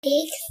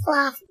Big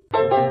fluff. I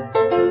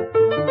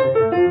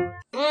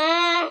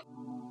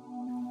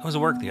was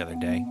at work the other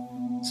day.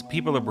 Some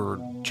people were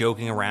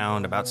joking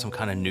around about some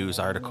kind of news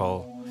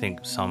article. I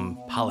think some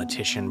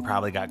politician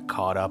probably got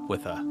caught up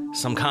with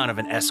some kind of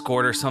an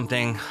escort or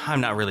something.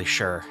 I'm not really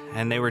sure.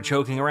 And they were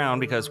joking around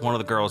because one of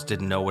the girls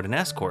didn't know what an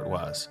escort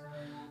was.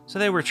 So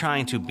they were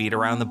trying to beat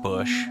around the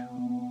bush,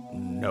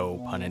 no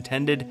pun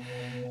intended,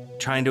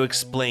 trying to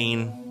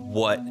explain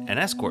what an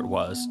escort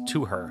was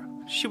to her.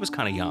 She was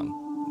kind of young.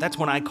 That's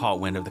when I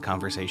caught wind of the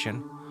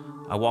conversation.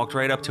 I walked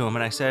right up to him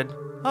and I said,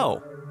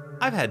 "Oh,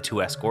 I've had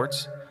 2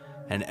 escorts."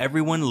 And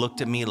everyone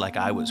looked at me like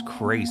I was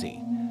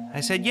crazy.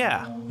 I said,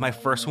 "Yeah, my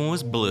first one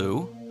was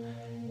blue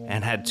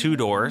and had 2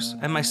 doors,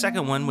 and my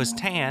second one was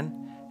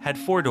tan, had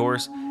 4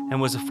 doors, and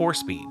was a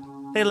 4-speed.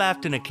 They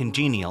laughed in a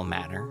congenial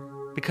manner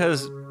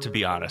because, to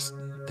be honest,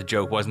 the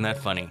joke wasn't that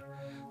funny.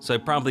 So I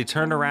promptly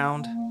turned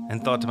around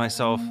and thought to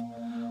myself,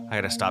 I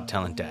gotta stop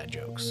telling dad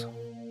jokes.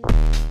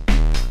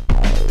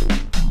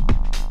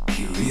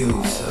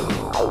 Curioso.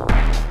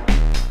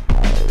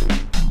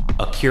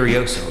 A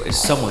curioso is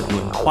someone who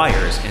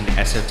inquires in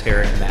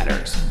esoteric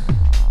matters.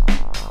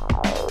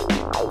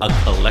 A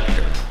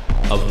collector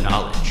of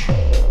knowledge.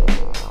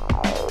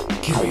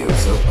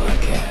 Curioso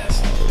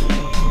Podcast.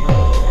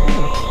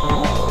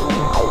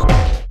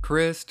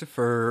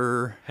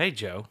 Christopher, Hey,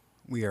 Joe.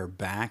 we are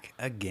back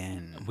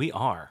again. We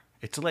are.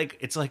 It's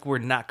like we're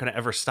not gonna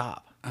ever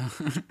stop.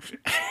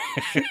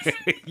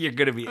 You're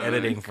gonna be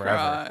editing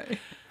forever. Cry.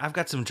 I've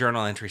got some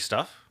journal entry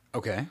stuff.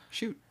 Okay,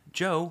 shoot.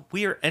 Joe,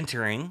 we are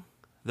entering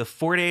the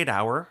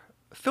 48-hour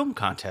film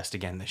contest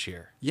again this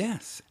year.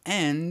 Yes,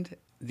 and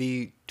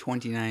the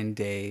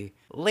 29-day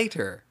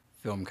later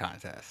film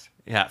contest.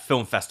 Yeah,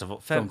 film festival.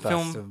 Film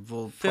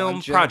festival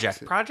Film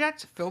project.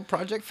 project. Film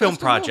project Film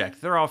festival? project.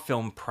 They're all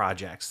film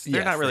projects. They're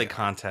Yes, not really they are.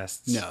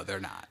 contests. No, they're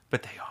not.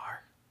 But they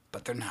are.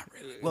 But they're not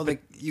really. Well,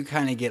 you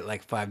kind of get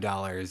like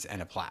 $5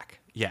 and a plaque.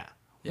 Yeah.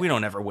 We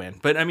don't ever win.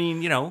 But I mean,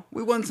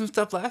 We won some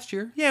stuff last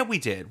year. yeah, we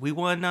did. We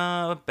won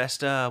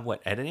best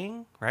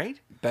editing, right?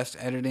 Best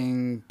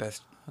editing,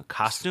 best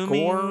Costuming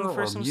score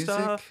for or some music.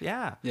 stuff.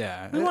 Yeah.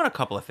 Yeah. We won a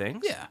couple of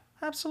things. Yeah.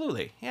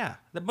 Absolutely. Yeah.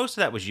 Most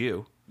of that was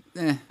you.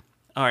 Eh,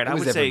 All right, It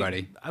was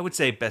everybody. I would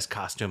say best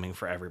costuming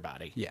for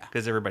everybody. Yeah.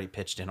 Because everybody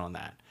pitched in on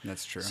that.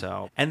 That's true.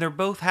 So, and they're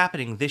both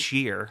happening this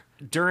year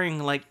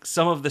during like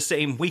some of the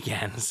same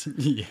weekends.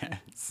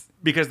 yes.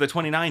 Because the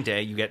 29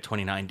 day, you get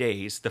 29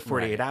 days. The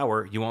 48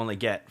 hour, you only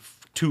get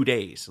 2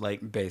 days.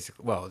 Like,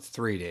 Basically, well, it's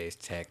 3 days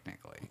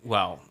technically.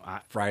 well,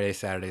 Friday,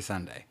 Saturday,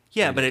 Sunday.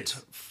 yeah, 3 but days.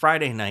 it's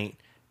Friday night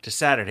to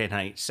Saturday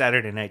night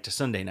to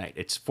Sunday night.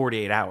 It's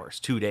 48 hours,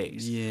 2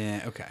 days.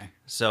 Yeah, okay.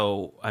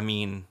 So, I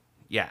mean,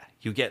 yeah,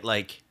 you get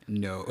like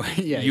No,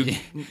 yeah, you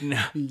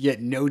you get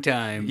no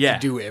time Yeah. to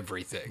do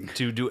everything.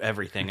 to do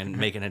everything and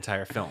make an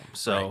entire film.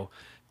 So,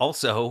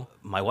 also,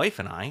 my wife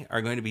and I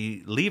are going to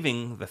be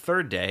leaving the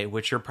 3rd day,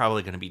 which you're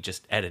probably going to be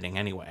just editing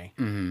anyway,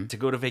 to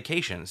go to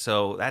vacation.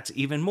 So that's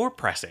even more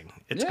pressing.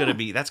 It's Yeah. going to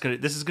be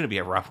this is going to be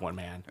a rough one,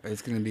 man.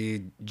 It's going to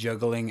be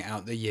juggling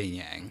out the yin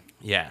yang.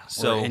 Yeah. Or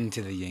So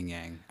into the yin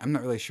yang. I'm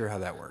not really sure how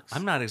that works.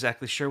 I'm not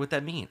exactly sure what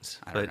that means.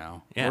 I don't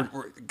know. Yeah.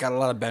 We're got a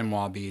lot of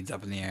Benoit beads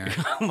up in the air.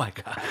 Oh my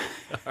god!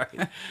 All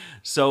right.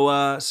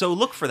 So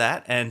look for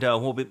that, and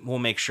we'll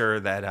make sure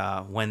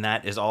that when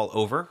that is all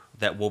over,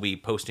 that we'll be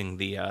posting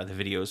the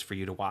videos for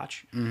you to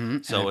watch.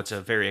 Mm-hmm. So it's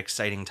a very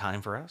exciting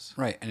time for us.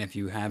 Right, and if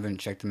you haven't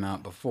checked them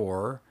out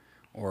before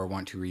or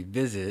want to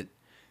revisit,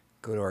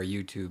 go to our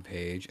YouTube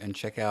page and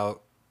check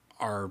out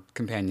our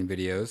companion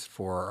videos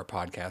for our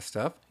podcast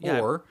stuff Yeah.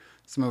 or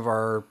some of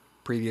our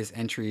previous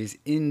entries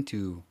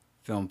into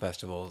film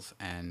festivals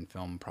and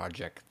film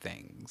project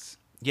things.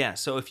 Yeah,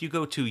 so if you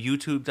go to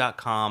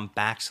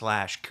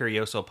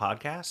youtube.com/Curioso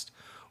Podcast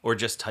or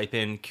just type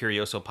in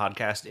Curioso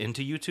Podcast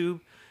into YouTube,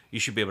 you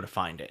should be able to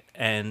find it.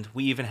 And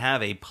we even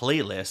have a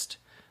playlist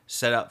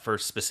set up for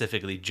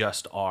specifically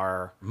just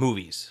our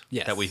movies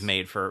Yes. that we've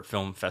made for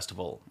film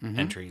festival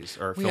entries.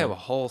 Or We film. have a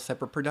whole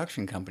separate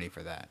production company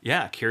for that.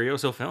 Yeah,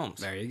 Curioso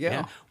Films. There you go.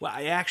 Yeah. Well,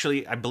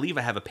 I believe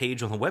I have a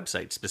page on the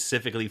website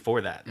specifically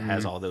for that. It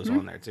has all those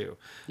on there too.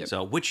 Yep.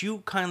 So, which you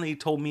kindly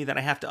told me that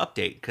I have to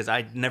update because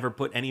I never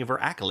put any of her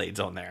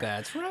accolades on there.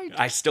 That's right.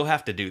 I still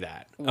have to do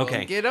that. Well,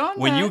 okay. get on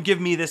When you that. give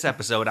me this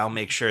episode, I'll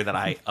make sure that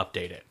I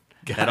update it.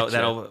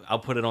 Gotcha. I'll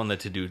put it on the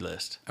to-do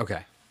list.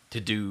 Okay.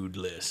 To-do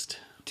list.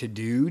 To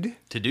dude?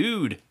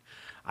 To-dude.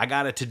 I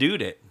got to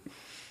to-dude it.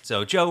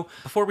 So, Joe,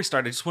 before we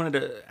start, I just wanted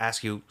to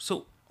ask you,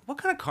 so what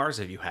kind of cars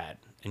have you had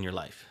in your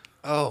life?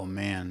 Oh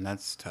man,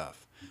 that's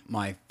tough.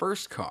 My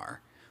first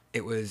car,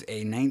 it was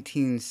a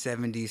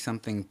 1970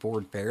 something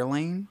Ford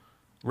Fairlane.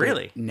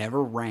 Really? It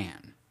never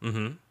ran.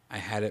 Mm-hmm. I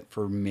had it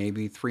for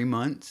maybe 3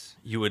 months.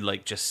 You would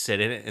like just sit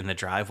in it in the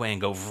driveway and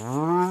go.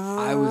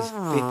 I was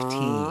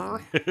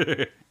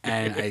 15,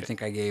 and I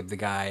think I gave the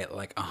guy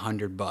like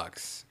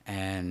 $100,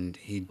 and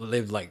he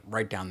lived like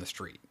right down the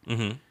street.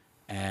 Mm-hmm.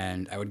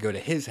 And I would go to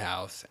his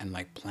house and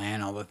like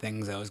plan all the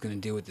things I was going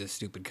to do with this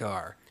stupid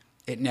car.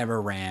 It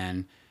never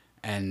ran,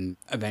 and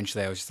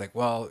eventually I was just like,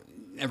 well,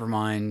 never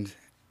mind.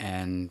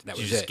 and that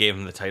You was just it. gave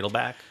him the title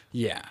back,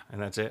 Yeah.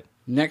 and that's it.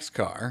 Next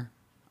car,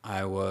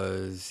 I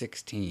was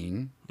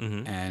 16,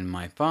 and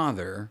my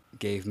father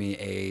gave me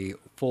a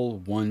full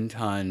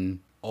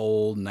 1-ton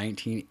old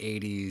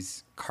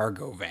 1980s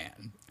cargo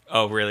van.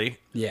 Oh, really?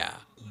 Yeah,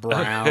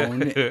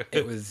 brown.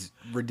 It was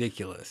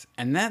ridiculous.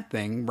 And that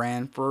thing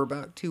ran for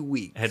about 2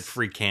 weeks. Had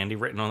free candy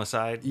written on the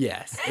side.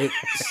 Yes,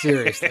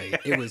 seriously,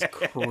 it was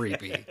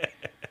creepy.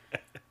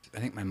 I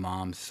think my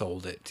mom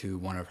sold it to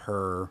one of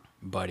her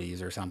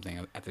buddies or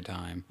something at the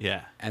time.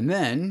 Yeah. And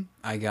then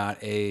I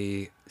got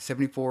a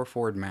 74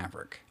 Ford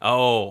Maverick.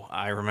 Oh,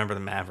 I remember the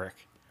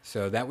Maverick.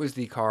 So that was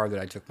the car that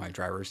I took my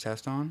driver's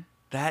test on.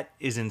 That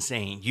is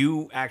insane.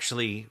 You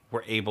actually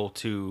were able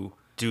to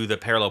do the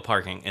parallel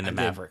parking in the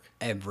Maverick.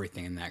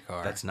 Everything in that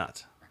car. That's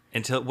nuts.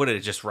 Until, what, did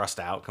it just rust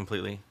out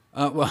completely?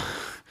 Well,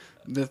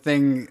 the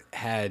thing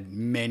had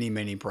many,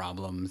 many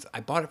problems.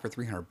 I bought it for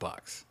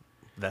 $300.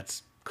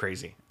 That's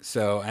crazy.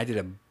 So I did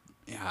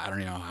I don't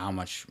know how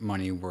much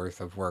money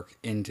worth of work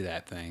into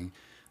that thing.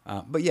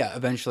 But yeah,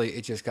 eventually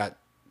it just got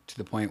to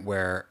the point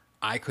where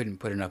I couldn't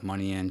put enough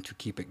money in to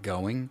keep it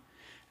going.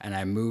 And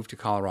I moved to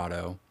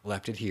Colorado,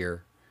 left it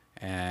here.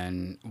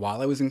 And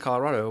while I was in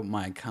Colorado,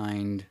 my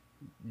kind,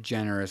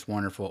 generous,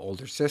 wonderful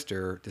older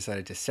sister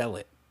decided to sell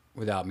it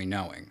without me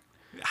knowing.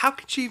 How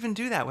could she even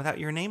do that without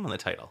your name on the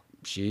title?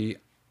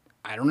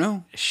 I don't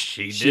know.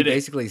 She She did it.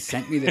 basically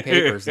sent me the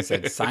papers and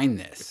said, sign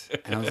this.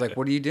 And I was like,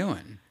 what are you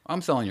doing?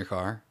 I'm selling your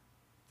car.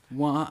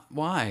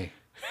 Why?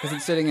 Because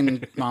it's sitting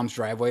in Mom's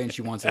driveway and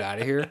she wants it out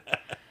of here.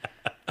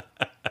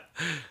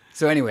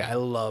 So anyway, I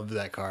loved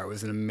that car. It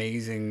was an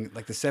amazing,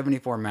 like the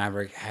 74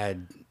 Maverick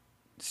had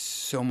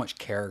so much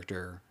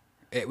character.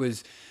 It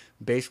was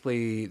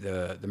basically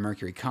the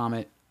Mercury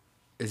Comet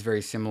is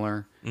very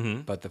similar,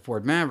 but the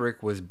Ford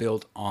Maverick was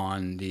built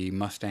on the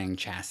Mustang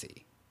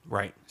chassis.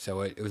 Right.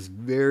 So it was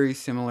very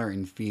similar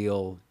in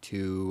feel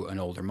to an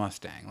older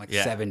Mustang, like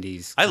Yeah.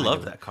 70s. I kind loved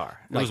of, that car.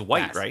 It like was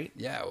white, that. right?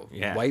 Yeah,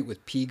 white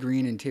with pea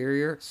green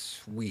interior.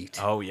 Sweet.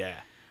 Oh, yeah.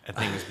 That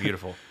thing was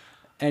beautiful.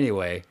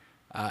 Anyway,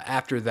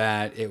 after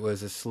that, it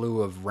was a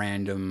slew of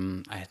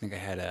random. I think I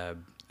had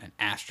an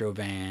Astro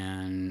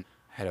van,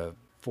 had a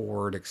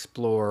Ford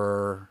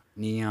Explorer,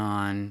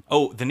 Neon.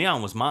 Oh, the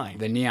Neon was mine.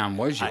 The Neon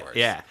was yours.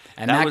 Yeah.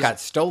 And That that was- got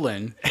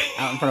stolen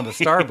out in front of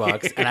a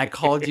Starbucks, and I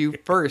called you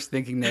first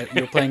thinking that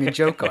you were playing a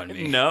joke on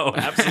me. No,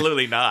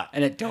 absolutely not.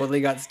 And it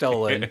totally got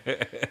stolen.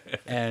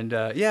 And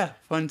yeah,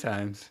 fun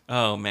times.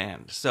 Oh,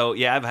 man. So,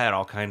 yeah, I've had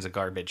all kinds of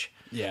garbage.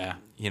 Yeah.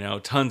 You know,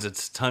 tons of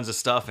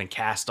stuff and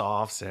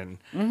cast-offs and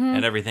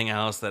everything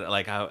else that,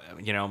 like,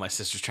 my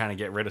sister's trying to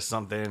get rid of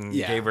something,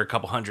 Yeah. gave her a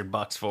couple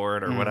 $100 for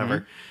it or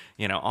whatever.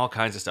 You know, all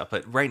kinds of stuff.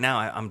 But right now,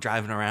 I'm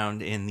driving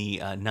around in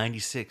the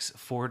 96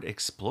 Ford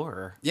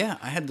Explorer. Yeah,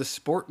 I had the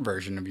sport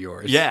version of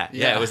yours. Yeah,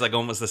 it was like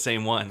almost the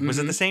same one. Was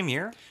it the same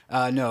year?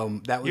 No,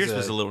 that was, Yours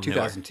was a little newer.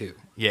 2002.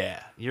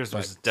 Yeah, yours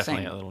was But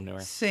definitely same- a little newer.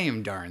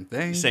 Same darn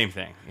thing. Same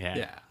thing, yeah.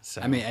 Yeah.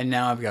 So, I mean, and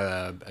now I've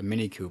got a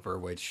Mini Cooper,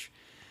 which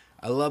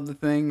I love the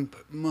thing,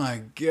 but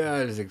my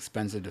God, it's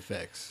expensive to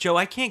fix. Joe,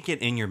 I can't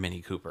get in your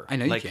Mini Cooper. I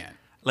know Like- you can't.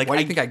 Like, Why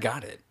do you think I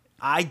got it?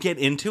 I get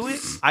into it.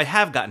 I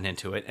have gotten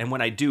into it, and when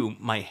I do,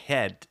 my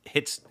head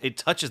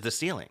touches the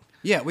ceiling.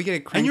 Yeah, we get to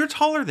crank. And you're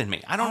taller than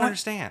me. I don't I-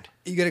 understand.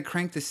 You got to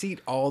crank the seat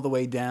all the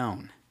way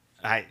down.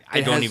 I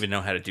It don't has- even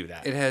know how to do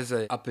that. It has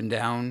a up and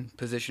down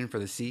position for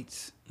the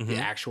seats, the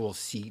actual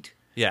seat.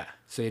 Yeah.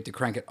 So you have to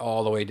crank it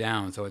all the way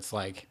down. So it's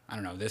like, I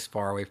don't know, this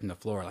far away from the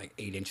floor, like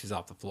 8 inches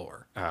off the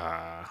floor.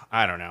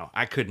 I don't know.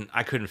 I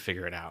couldn't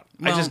figure it out.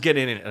 I Well- just get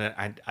in it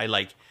and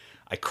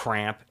I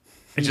cramp.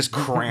 I just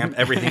cramp.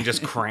 Everything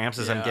just cramps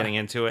as I'm getting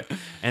into it.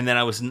 And then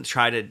I was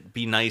try to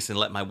be nice and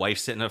let my wife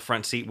sit in the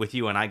front seat with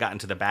you, and I got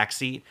into the back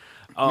seat.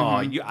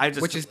 Oh,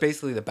 Which is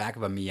basically the back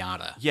of a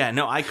Miata. yeah,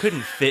 no, I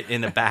couldn't fit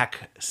in the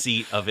back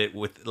seat of it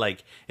with,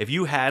 like, if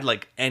you had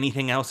like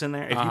anything else in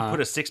there, if you put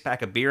a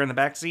 6-pack of beer in the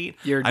back seat,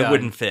 You're I done.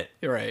 wouldn't fit.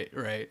 Right,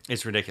 right.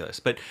 It's ridiculous.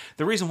 But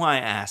the reason why I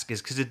ask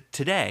is because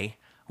today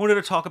I wanted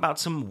to talk about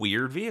some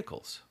weird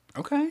vehicles.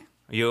 Okay.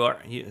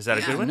 Is that a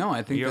Yeah, good one? no,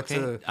 I think you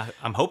that's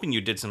I'm hoping you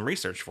did some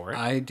research for it.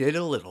 I did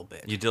a little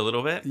bit. You did a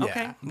little bit? Yeah,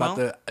 Okay. about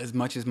Well, as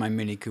much as my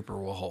Mini Cooper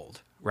will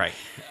hold. right.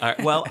 All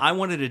right. Well, I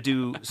wanted to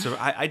do, so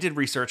I did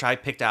research. I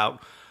picked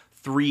out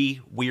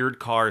 3 weird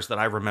cars that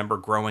I remember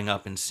growing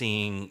up and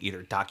seeing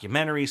either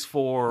documentaries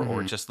for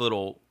or just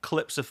little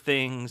clips of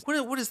things.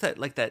 What is that?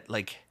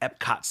 Like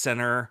Epcot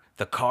Center,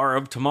 the car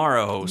of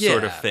tomorrow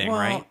sort of thing, well,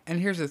 right? And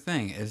here's the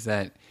thing is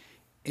that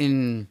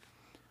in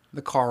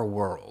the car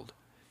world,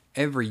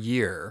 every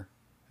year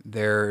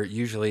there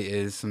usually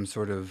is some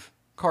sort of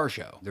car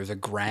show. There's a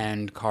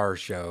grand car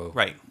show.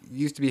 Right. It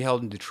used to be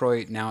held in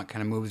Detroit. Now it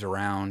kind of moves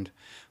around.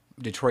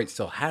 Detroit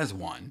still has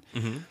one.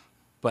 Mm-hmm.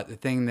 But the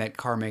thing that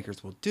car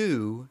makers will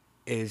do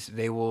is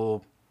they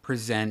will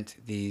present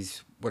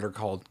these what are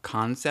called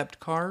concept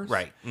cars.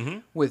 Right. Mm-hmm.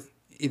 With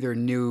either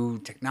new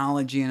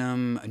technology in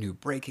them, a new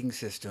braking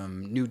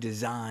system, new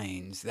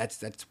designs.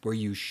 That's where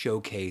you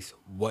showcase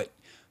what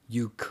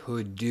you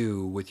could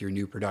do with your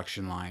new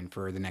production line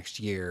for the next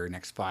year,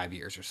 next 5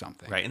 years or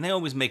something. Right, and they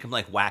always make them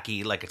like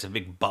wacky, like it's a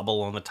big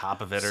bubble on the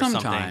top of it or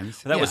something.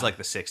 Sometimes, That was yeah. like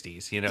the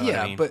 60s, you know what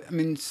Yeah, I mean? but I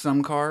mean,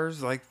 some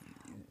cars, like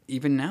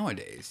even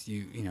nowadays,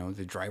 you know,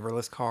 the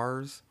driverless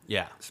cars,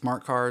 yeah.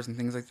 smart cars and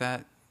things like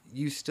that,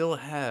 you still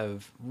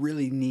have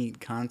really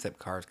neat concept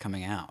cars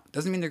coming out.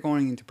 Doesn't mean they're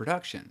going into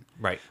production.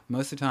 Right.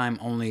 Most of the time,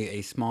 only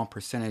a small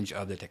percentage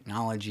of the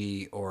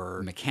technology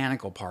or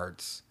mechanical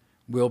parts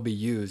will be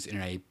used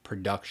in a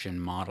production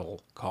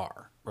model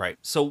car. Right.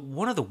 So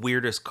one of the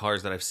weirdest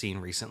cars that I've seen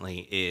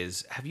recently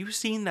is, have you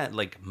seen that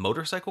like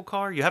motorcycle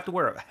car? You have to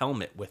wear a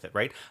helmet with it,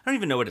 right? I don't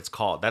even know what it's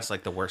called. That's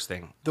like the worst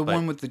thing. The But-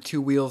 one with the two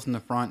wheels in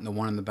the front and the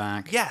one in the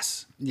back.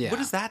 Yes. Yeah.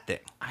 What is that thing?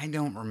 I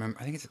don't remember.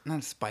 I think it's not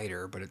a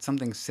Spider, but it's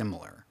something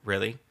similar.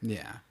 Really?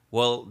 Yeah.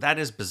 Well, that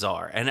is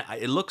bizarre. And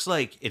it looks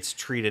like it's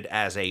treated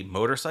as a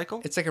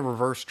motorcycle. It's like a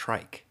reverse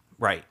trike.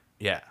 Right.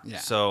 Yeah. Yeah.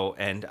 So,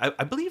 and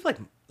I believe like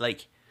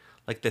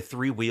the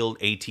 3-wheeled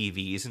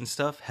ATVs and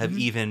stuff have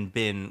even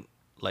been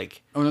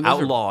like Oh, no, those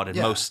are- outlawed in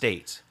yeah. most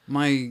states.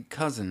 My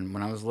cousin,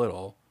 when I was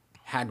little,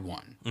 had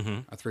one,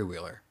 a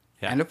three-wheeler,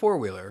 Yeah. and a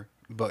four-wheeler,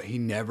 but he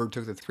never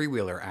took the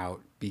three-wheeler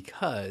out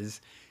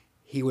because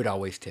he would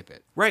always tip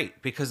it. Right,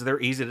 because they're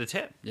easy to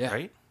tip. Yeah.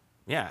 Right.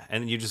 Yeah,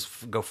 and you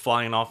just go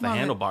flying off the Well,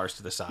 handlebars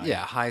to the side.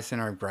 Yeah, high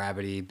center of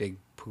gravity, big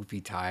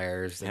poofy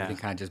tires, everything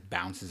kind of just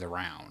bounces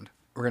around.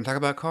 We're going to talk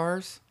about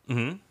cars.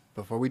 Mm-hmm.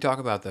 Before we talk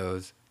about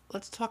those,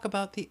 let's talk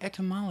about the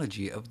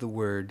etymology of the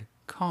word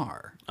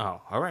car.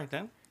 Oh, all right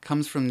then.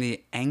 Comes from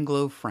the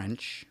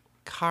Anglo-French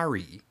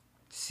carre,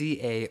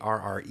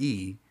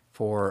 C-A-R-R-E,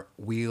 for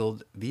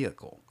wheeled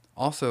vehicle.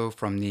 Also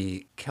from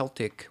the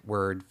Celtic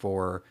word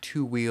for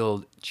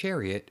two-wheeled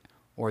chariot,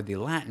 or the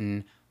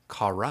Latin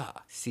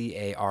carra,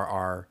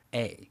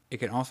 C-A-R-R-A. It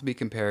can also be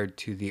compared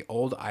to the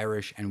Old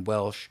Irish and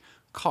Welsh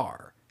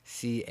car,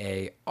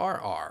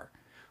 C-A-R-R,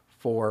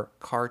 for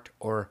cart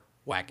or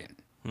wagon.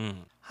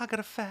 I got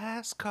a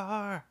fast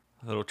car.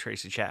 Little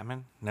Tracy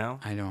Chapman. No.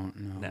 I don't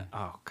know. No.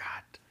 Oh God.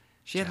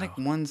 She had like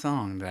one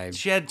song that I...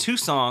 She had 2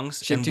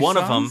 songs, She had and 2 one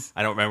of them, songs?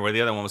 I don't remember what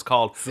the other one was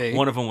called. See?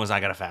 One of them was I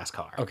Got a Fast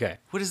Car. Okay.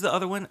 What is the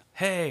other one?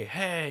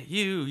 Hey,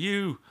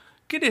 you,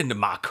 get into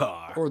my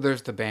car. Or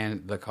there's the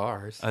band The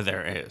Cars.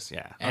 There it is,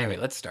 yeah. Anyway,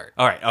 let's start.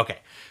 All right, okay.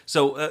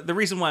 So the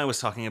reason why I was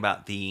talking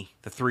about the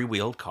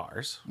 3-wheeled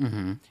cars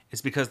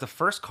is because the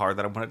first car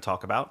that I want to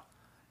talk about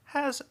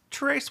has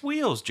trace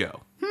wheels,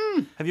 Joe.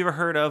 Have you ever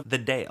heard of the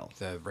Dale?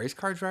 The race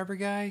car driver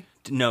guy?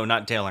 No,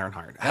 not Dale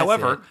Earnhardt.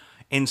 However, it.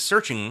 in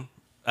searching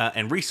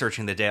and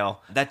researching the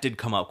Dale, that did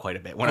come up quite a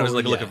bit when I was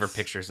like looking for yes.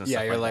 pictures and Yeah,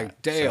 stuff you're like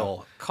like, that.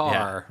 Dale,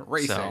 car, yeah,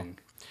 racing.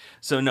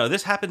 So no,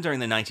 this happened during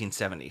the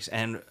 1970s.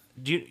 And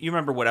do you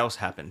remember what else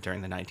happened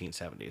during the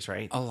 1970s,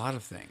 right? A lot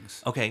of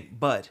things. Okay,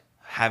 but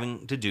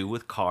having to do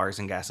with cars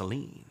and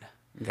gasoline.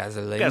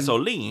 Gasoline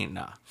Gasoline.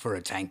 for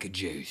a tank of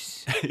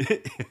juice.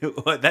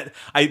 That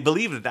I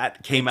believe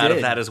that came out of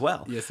did. that as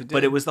well. Yes, it But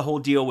did. it was the whole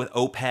deal with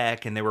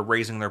OPEC, and they were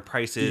raising their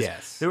prices.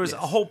 Yes, there was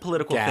yes. a whole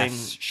political Gas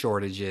thing.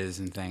 shortages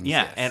and things.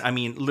 Yeah, yes. and I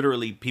mean,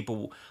 literally,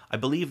 people. I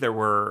believe there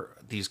were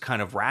these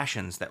kind of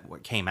rations that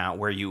came out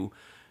where you,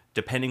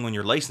 depending on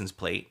your license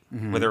plate,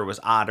 Mm-hmm. whether it was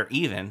odd or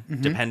even,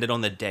 depended on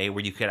the day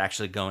where you could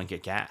actually go and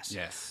get gas.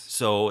 Yes.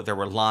 So there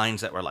were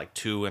lines that were like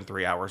 2 and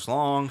 3 hours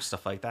long,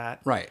 stuff like that.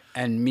 Right.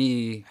 And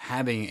me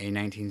having a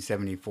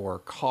 1974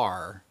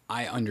 car,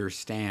 I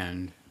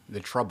understand the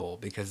trouble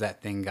because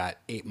that thing got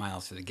 8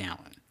 miles to the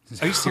gallon.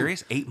 Are you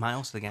serious? 8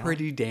 miles to the gallon?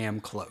 Pretty damn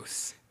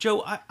close.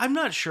 Joe, I'm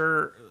not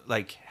sure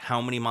like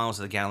how many miles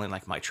to the gallon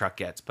like my truck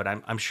gets, but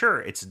I'm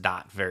sure it's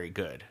not very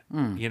good.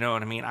 You know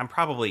what I mean? I'm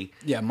probably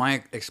Yeah,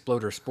 my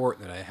Exploder Sport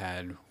that I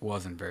had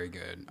wasn't very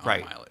good on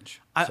Right. mileage.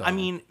 I So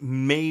mean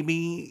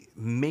maybe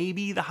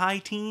the high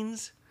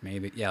teens.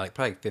 maybe, yeah, like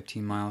probably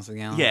 15 miles a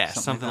gallon. Yeah,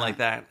 something like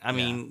that. I Yeah.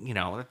 mean, you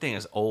know, that thing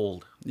is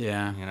old.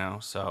 Yeah, You know,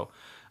 so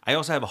I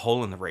also have a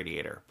hole in the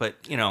radiator, but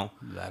you know.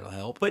 that'll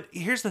help. But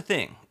here's the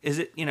thing: is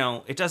it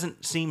it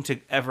doesn't seem to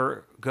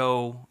ever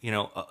go.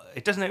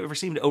 It doesn't ever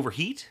seem to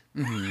overheat.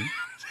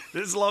 Mm-hmm.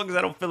 As long as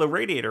I don't fill the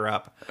radiator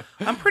up,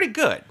 I'm pretty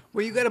good.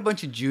 Well, you got a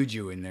bunch of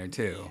juju in there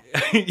too.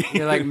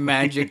 You're like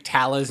magic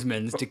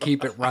talismans to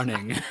keep it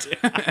running.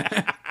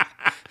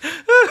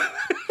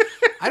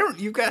 I don't.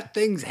 You got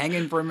things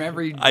hanging from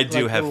every. I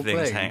do like, have little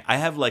things thing. hang. I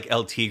have like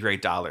LT Gray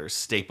dollars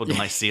stapled to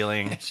my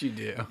ceiling. Yes, you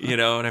do. You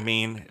know what I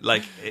mean?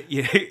 Like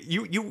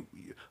you.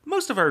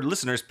 Most of our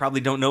listeners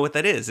probably don't know what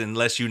that is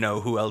unless you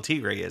know who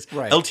LT Gray is.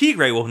 Right. LT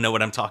Gray will know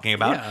what I'm talking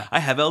about. Yeah. I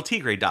have LT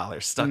Gray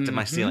dollars stuck to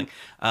my ceiling,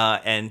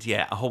 and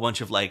yeah, a whole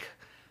bunch of like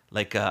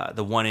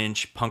the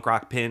 1-inch punk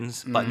rock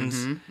pins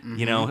buttons.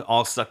 You know,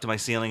 all stuck to my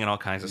ceiling and all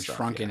kinds of stuff.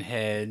 Shrunken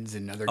heads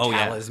and other Oh,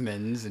 yeah.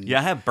 talismans and Yeah,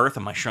 I have Birth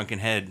of my shrunken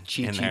head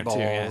in Chi-Chi there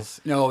balls.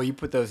 too. Yeah. No, you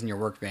put those in your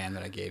work van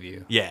that I gave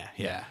you. Yeah.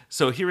 Yeah.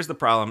 So here's the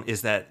problem: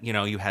 is that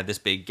you had this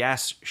big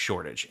gas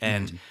shortage,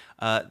 and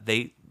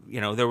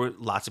there were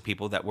lots of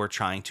people that were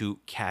trying to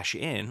cash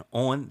in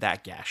on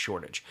that gas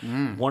shortage.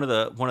 One of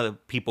the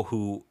people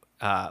who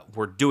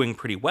were doing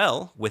pretty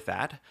well with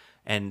that,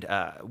 and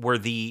were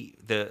the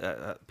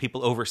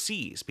people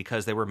overseas,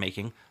 because they were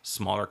making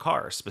smaller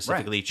cars,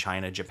 specifically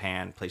China,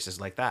 Japan, places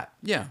like that.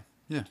 Yeah.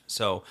 Yeah.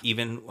 So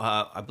even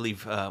I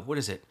believe what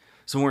is it?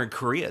 Somewhere in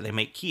Korea they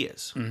make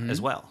Kias as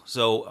well.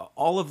 So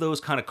all of those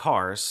kind of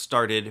cars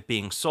started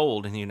being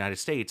sold in the United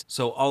States.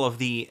 So all of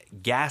the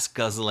gas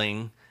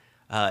guzzling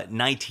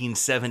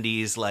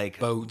 1970s like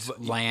Boats,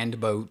 land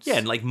boats. yeah,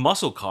 and like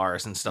muscle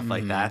cars and stuff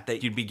like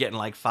that you'd be getting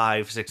like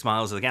 5-6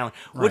 miles of the gallon.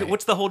 Right.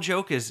 What's the whole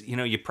joke is,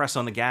 you press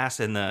on the gas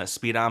and the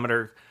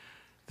speedometer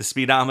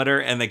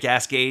and the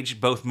gas gauge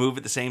both move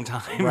at the same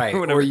time. Right.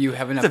 Or you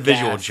have enough It's a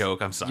visual gas.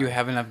 joke, I'm sorry. You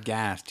have enough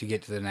gas to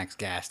get to the next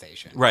gas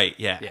station. Right,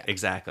 yeah, Yeah.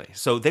 exactly.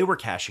 So they were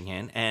cashing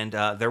in, and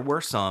there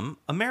were some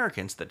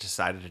Americans that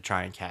decided to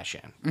try and cash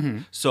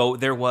in. So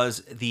there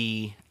was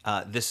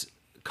this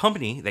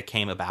company that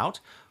came about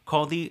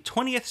called the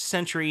 20th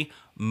Century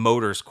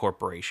Motors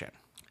Corporation.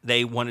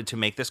 They wanted to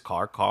make this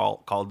car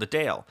called the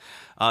Dale.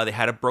 They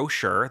had a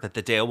brochure that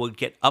the Dale would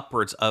get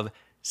upwards of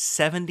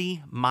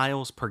 70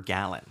 miles per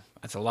gallon.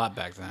 That's a lot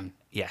back then.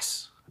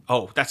 Yes.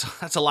 Oh,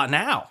 that's a lot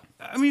now.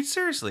 I mean,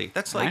 seriously,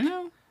 that's like I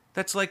know.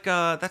 that's like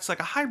a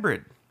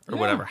hybrid or Yeah.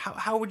 whatever.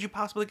 How would you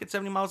possibly get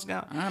 70 miles a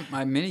gallon?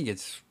 My Mini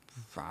gets,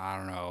 I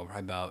don't know, probably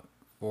about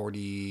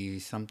 40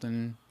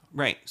 something.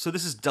 Right. So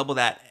this is double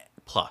that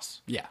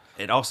plus. Yeah.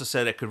 It also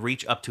said it could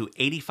reach up to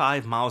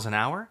 85 miles an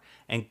hour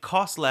and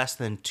cost less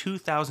than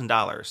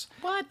 $2,000.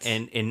 What?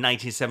 And in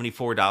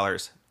 1974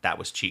 dollars, that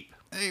was cheap.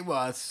 Hey,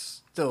 well,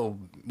 it's still,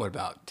 what,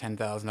 about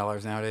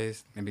 $10,000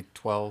 nowadays? Maybe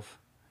 12,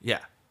 Yeah.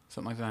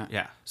 something like that.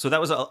 Yeah. So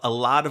that was a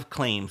lot of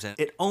claims, and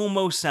it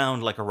almost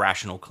sounded like a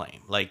rational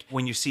claim. Like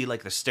when you see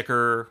like the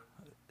sticker,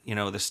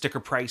 the sticker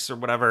price or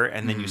whatever,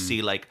 and then you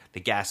see like the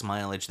gas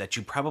mileage that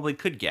you probably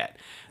could get.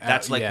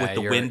 That's like yeah, with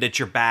the you're- wind at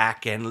your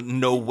back and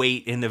no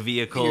weight in the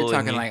vehicle. You're and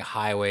talking you- like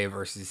highway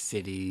versus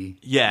city.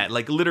 yeah,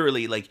 like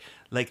literally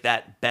like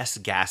that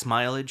best gas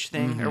mileage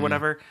thing or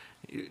whatever.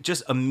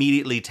 Just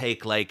immediately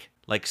take like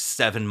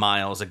 7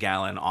 miles a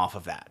gallon off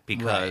of that,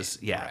 because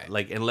Right.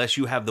 like unless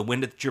you have the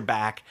wind at your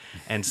back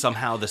and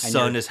somehow the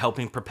sun you're- is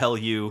helping propel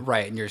you.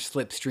 Right, and you're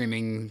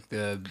slipstreaming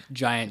the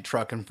giant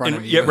truck in front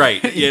of Yeah, you.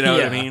 right. You know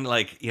what I Yeah. mean?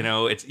 Like,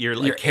 it's you're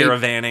like You're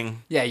caravanning.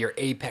 Yeah, you're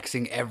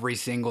apexing every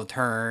single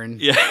turn.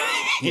 Yeah.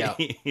 Yeah.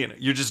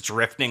 You're just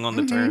drifting on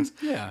the turns.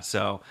 Yeah.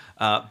 So,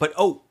 but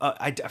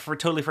I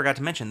totally forgot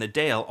to mention the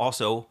Dale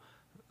also,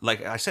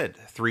 like I said,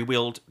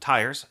 3-wheeled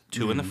tires,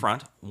 2 in the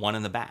front, 1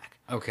 in the back.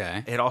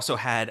 Okay. It also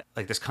had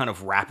like this kind of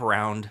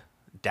wraparound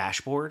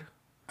dashboard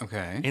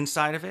Okay.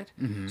 inside of it.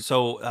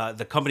 So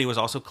the company was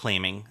also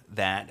claiming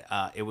that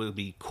it would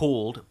be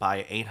cooled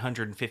by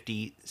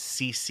 850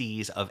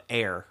 cc's of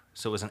air.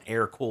 So it was an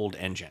air-cooled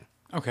engine,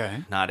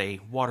 Okay. not a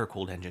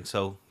water-cooled engine.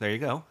 So there you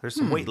go. There's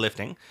some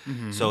weightlifting.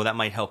 So that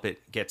might help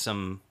it get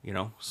some,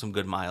 some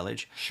good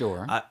mileage.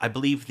 Sure. I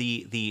believe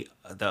the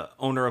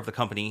owner of the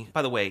company,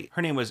 by the way,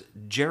 her name was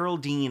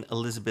Geraldine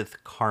Elizabeth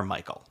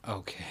Carmichael.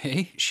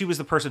 Okay. She was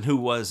the person who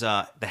was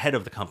the head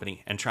of the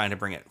company and trying to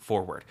bring it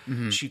forward.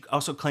 She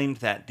also claimed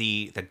that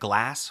the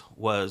glass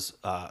was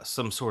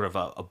some sort of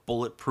a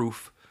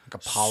bulletproof, Like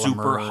a polymer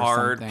super or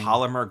hard something.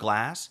 polymer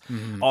glass.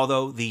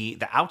 Although the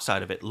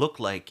outside of it looked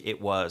like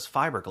it was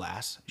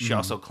fiberglass, she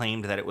also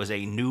claimed that it was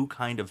a new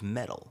kind of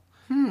metal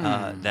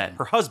that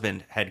her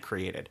husband had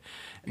created.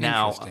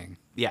 Now, Interesting.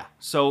 yeah.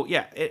 So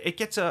yeah, it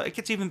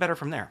gets even better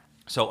from there.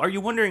 So are you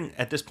wondering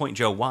at this point,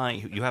 Joe, why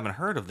you haven't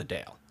heard of the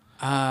Dale?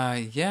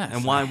 Yes.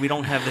 And why we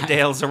don't have the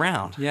Dales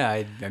around? Yeah,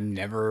 I've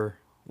never.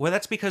 Well,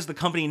 that's because the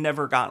company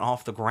never got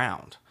off the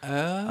ground.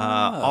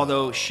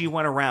 Although she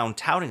went around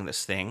touting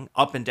this thing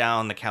up and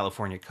down the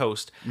California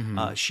coast,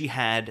 she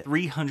had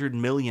 $300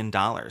 million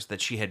that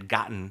she had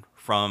gotten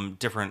from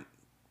different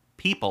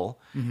people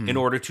in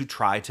order to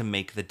try to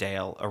make the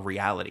Dale a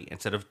reality,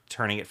 instead of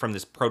turning it from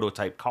this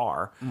prototype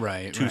car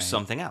Right, to right.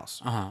 something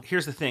else.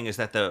 Here's the thing, is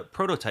that the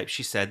prototype,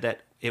 she said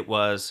that it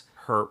was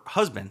her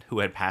husband, who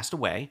had passed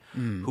away,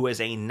 who is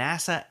a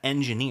NASA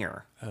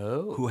engineer,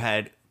 who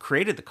had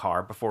created the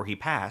car before he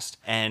passed,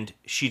 and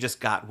she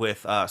just got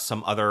with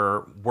some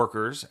other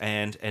workers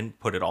and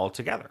put it all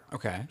together.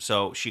 Okay.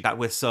 So she got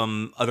with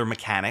some other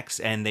mechanics,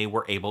 and they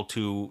were able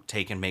to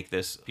take and make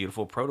this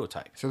beautiful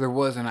prototype. So there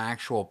was an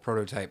actual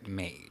prototype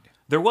made.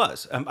 There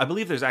was. I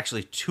believe there's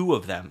actually 2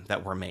 of them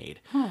that were made.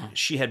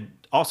 She had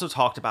also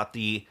talked about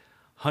the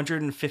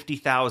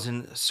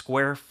 150,000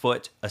 square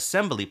foot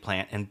assembly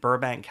plant in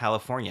Burbank,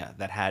 California,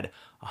 that had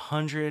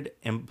 100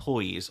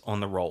 employees on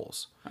the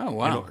rolls. Oh,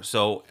 wow.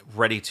 So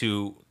ready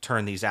to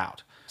turn these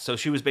out. So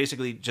she was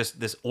basically just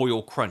this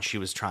oil crunch she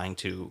was trying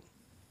to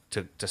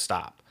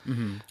stop.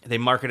 They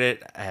marketed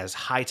it as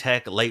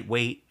high-tech,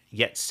 lightweight,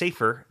 yet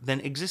safer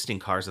than existing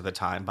cars of the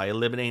time by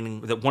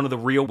eliminating one of the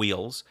rear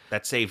wheels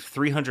that saved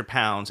 300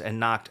 pounds and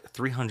knocked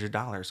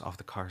 $300 off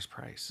the car's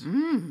price.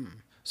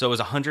 So it was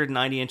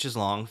 190 inches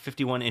long,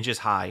 51 inches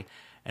high,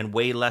 and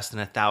weigh less than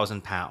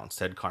 1,000 pounds,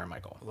 said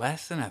Carmichael.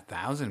 Less than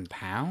 1,000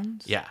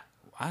 pounds? Yeah.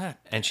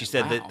 And she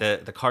said Wow.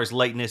 that the car's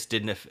lightness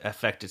didn't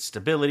affect its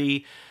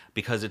stability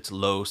because its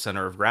low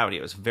center of gravity.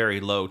 It was very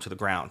low to the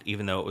ground.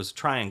 Even though it was a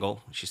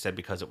triangle, she said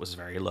because it was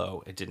very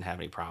low, it didn't have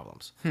any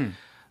problems.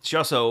 She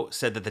also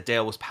said that the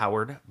Dale was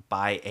powered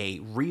by a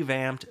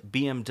revamped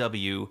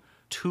BMW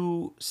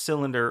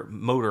two-cylinder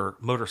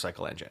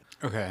motorcycle engine.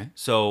 Okay.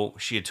 So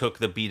she had took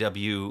the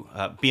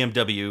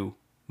BMW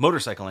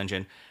motorcycle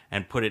engine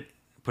and put it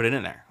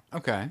in there.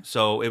 Okay.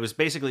 So it was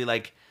basically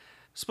like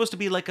supposed to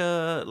be like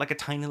a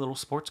tiny little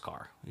sports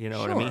car, you know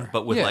what I mean? Sure.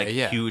 But with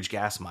Yeah. huge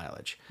gas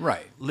mileage.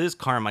 Right. Liz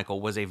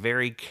Carmichael was a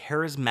very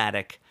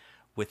charismatic,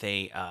 with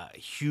a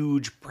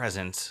huge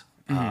presence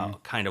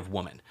kind of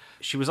woman.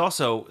 She was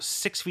also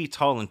 6 feet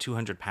tall and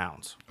 200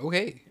 pounds.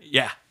 Okay.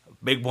 Yeah,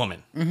 big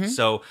woman.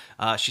 So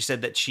she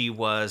said that she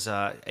was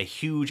a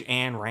huge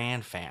Ayn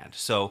Rand fan.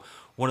 So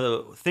one of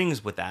the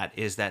things with that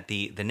is that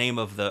the name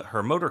of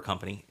her motor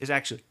company is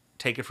actually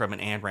taken from an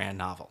Ayn Rand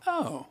novel.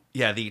 Oh.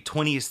 Yeah, the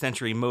 20th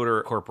Century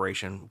Motor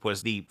Corporation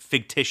was the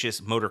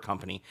fictitious motor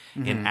company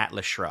in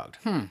Atlas Shrugged.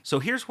 So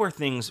here's where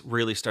things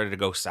really started to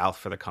go south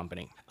for the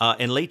company.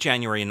 In late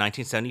January in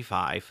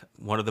 1975,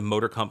 one of the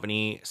motor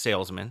company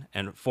salesmen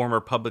and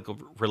former public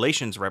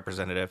relations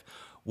representative,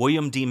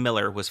 William D.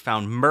 Miller, was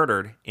found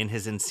murdered in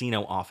his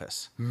Encino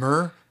office.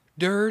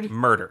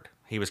 Murdered.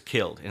 He was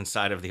killed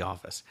inside of the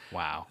office.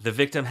 Wow. The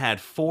victim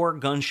had 4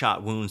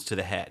 gunshot wounds to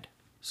the head.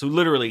 So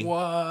literally,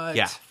 What?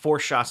 Yeah, 4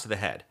 shots to the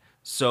head.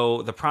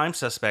 So the prime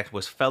suspect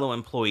was fellow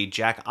employee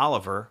Jack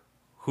Oliver,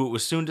 who it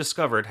was soon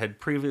discovered had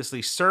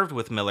previously served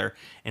with Miller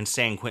in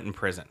San Quentin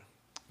prison.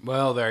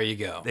 Well, there you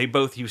go. They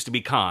both used to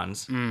be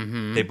cons.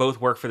 They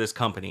both work for this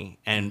company,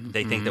 and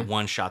they think that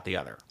one shot the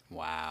other.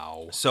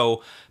 Wow.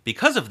 So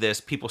because of this,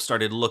 people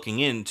started looking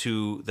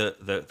into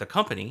the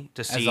company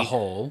to see As a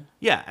whole.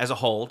 Yeah, as a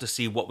whole, to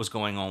see what was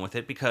going on with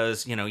it,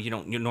 because you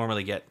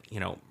normally get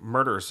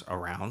murders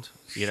around,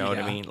 you know what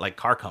I Yeah. mean, like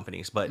car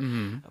companies. But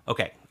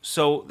okay,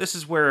 so this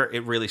is where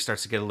it really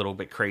starts to get a little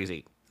bit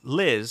crazy.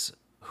 Liz,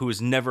 who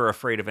is never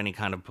afraid of any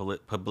kind of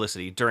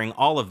publicity, during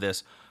all of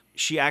this,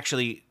 she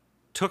actually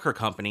took her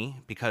company,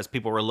 because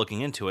people were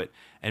looking into it,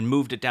 and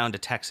moved it down to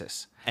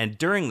Texas. And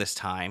during this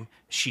time,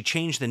 she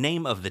changed the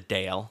name of the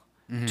Dale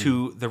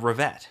to the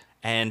Revette.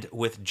 And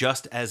with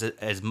just as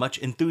much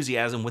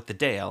enthusiasm with the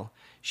Dale,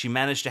 she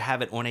managed to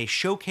have it on a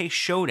Showcase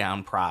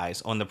Showdown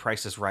prize on The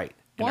Price is Right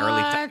in What?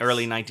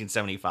 early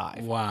 1975.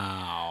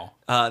 Wow.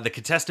 The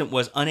contestant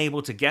was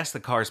unable to guess the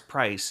car's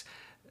price,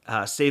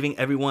 saving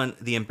everyone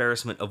the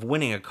embarrassment of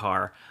winning a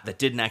car that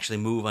didn't actually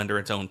move under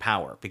its own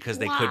power, because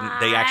they couldn't.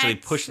 They actually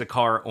pushed the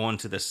car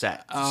onto the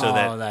set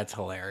That's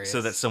hilarious.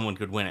 so that someone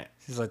could win it.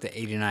 This is like the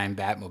 '89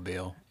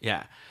 Batmobile.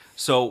 Yeah.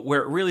 So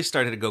where it really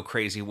started to go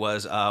crazy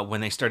was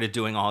when they started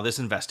doing all this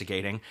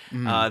investigating.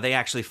 They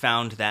actually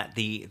found that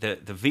the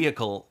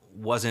vehicle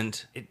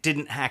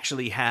didn't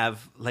actually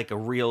have like a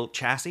real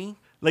chassis.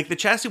 Like the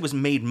chassis was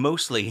made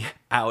mostly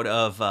out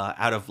of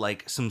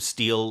like some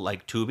steel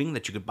like tubing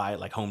that you could buy at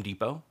like Home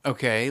Depot.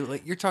 Okay,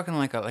 like you're talking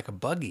like a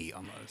buggy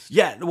almost.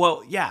 Yeah,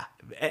 well, yeah,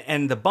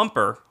 and the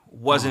bumper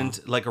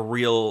wasn't like a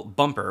real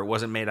bumper. It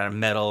wasn't made out of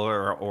metal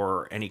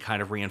or any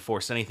kind of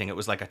reinforced anything. It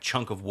was like a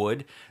chunk of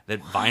wood that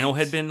vinyl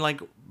had been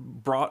like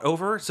brought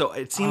over. So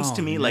it seems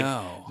to me like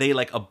they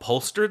like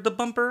upholstered the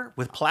bumper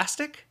with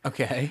plastic.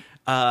 Okay.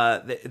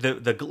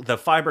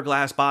 The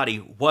fiberglass body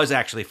was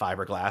actually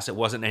fiberglass. It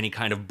wasn't any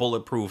kind of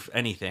bulletproof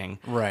anything.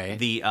 Right.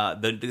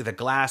 The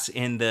glass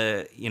in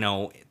the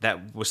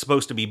that was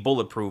supposed to be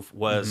bulletproof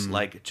was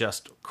like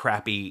just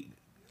crappy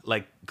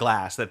like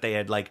glass that they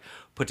had like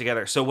put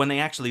together. So when they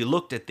actually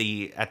looked at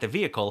the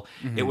vehicle,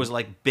 it was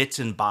like bits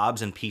and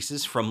bobs and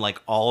pieces from like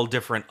all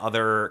different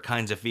other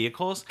kinds of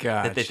vehicles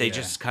that they Gotcha.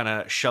 just kind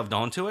of shoved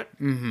onto it.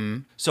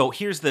 So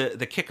here's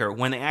the kicker.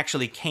 When they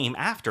actually came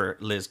after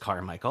Liz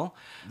Carmichael,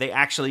 they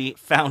actually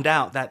found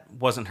out that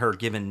wasn't her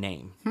given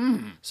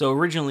name. So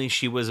originally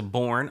she was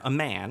born a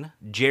man,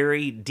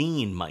 Jerry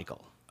Dean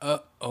Michael.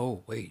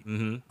 Oh wait.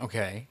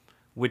 Okay.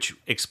 Which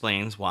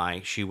explains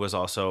why she was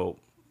also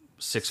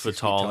 6 foot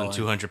tall and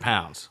 200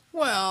 pounds.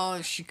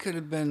 Well, she could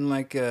have been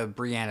like a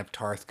Brienne of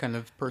Tarth kind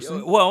of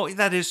person. Well,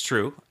 that is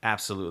true,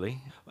 absolutely.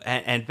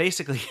 And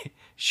basically,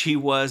 she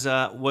was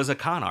a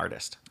con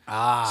artist.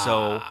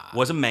 So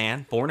was a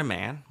man, born a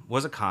man,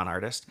 was a con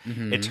artist.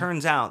 It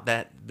turns out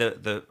that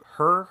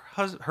her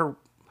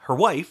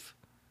wife,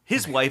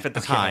 his wife at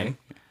the time,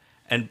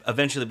 and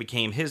eventually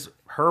became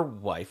her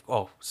wife.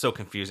 Oh, so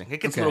confusing. It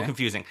gets a little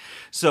confusing.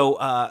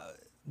 So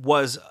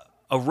was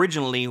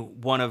originally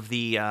one of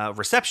the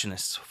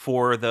receptionists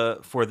for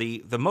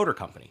the motor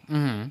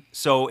company.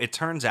 So it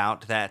turns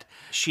out that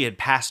she had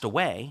passed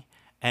away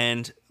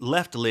and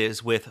left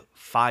Liz with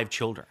 5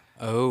 children.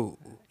 Oh.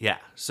 Yeah,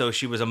 so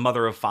she was a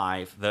mother of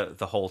 5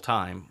 the whole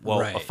time. Well,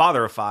 Right. a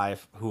father of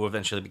 5 who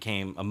eventually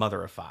became a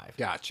mother of 5.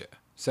 Gotcha.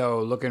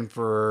 So looking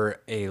for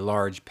a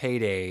large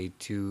payday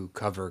to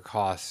cover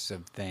costs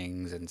of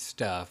things and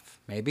stuff,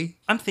 maybe?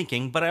 I'm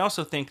thinking, but I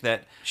also think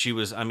that she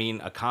was,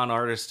 a con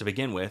artist to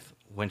begin with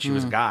when she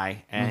was a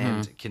guy,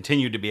 and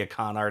continued to be a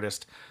con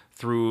artist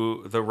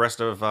through the rest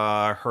of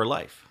her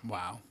life.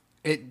 Wow.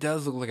 It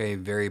does look like a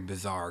very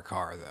bizarre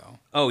car, though.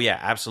 Oh, yeah,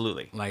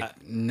 absolutely.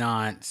 Like,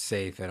 not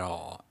safe at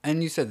all.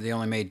 And you said they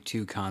only made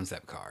 2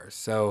 concept cars.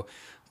 So,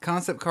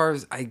 concept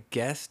cars, I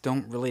guess,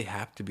 don't really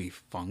have to be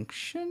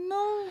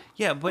functional,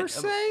 yeah, per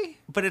se.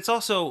 but it's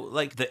also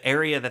like the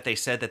area that they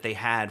said that they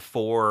had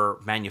for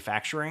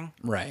manufacturing.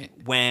 Right.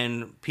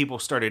 When people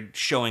started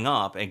showing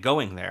up and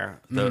going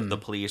there, the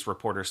police,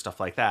 reporters,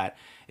 stuff like that,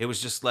 it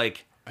was just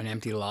like... An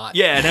empty lot.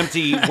 Yeah, an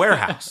empty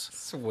warehouse.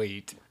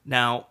 Sweet.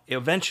 Now,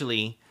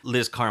 eventually,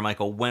 Liz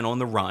Carmichael went on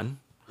the run,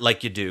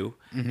 like you do,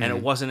 and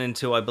it wasn't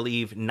until, I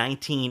believe,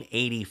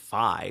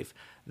 1985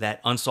 that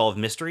Unsolved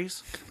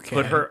Mysteries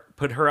put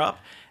her up,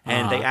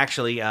 and they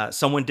actually,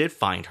 someone did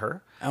find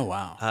her. Oh,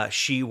 wow.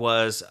 She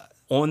was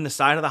on the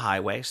side of the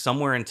highway,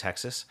 somewhere in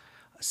Texas,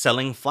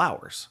 selling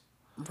flowers.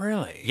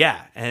 Really?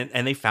 Yeah,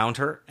 and they found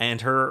her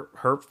and her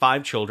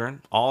 5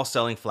 children, all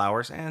selling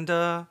flowers, and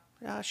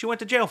she went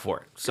to jail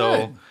for it.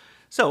 Good.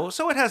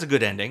 So it has a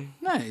good ending.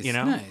 Nice, you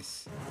know?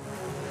 nice.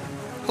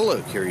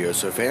 Hello,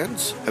 Curioso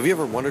fans. Have you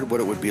ever wondered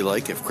what it would be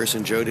like if Chris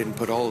and Joe didn't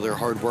put all of their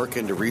hard work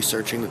into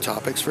researching the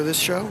topics for this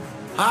show?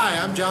 Hi,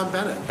 I'm John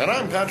Bennett, And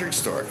I'm Patrick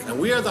Stork. and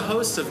we are the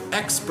hosts of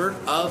Expert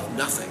of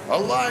Nothing, A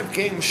live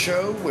game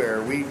show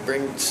where we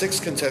bring 6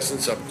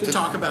 contestants up to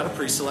talk about a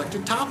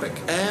pre-selected topic,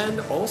 and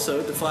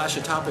also to flash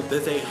a topic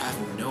that they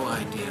have no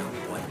idea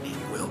what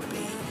it will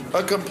be,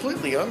 a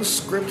completely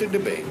unscripted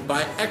debate.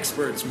 by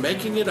experts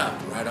making it up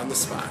right on the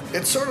spot.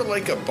 It's sort of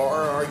like a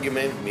bar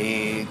argument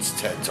meets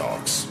TED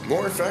Talks.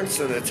 More facts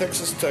than a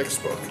Texas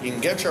textbook. You can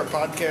get your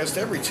podcast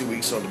every 2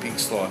 weeks on the Peak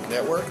Slot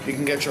Network. You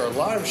can get your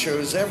live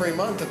shows every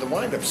month at the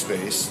Wind-Up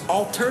Space.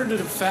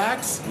 Alternative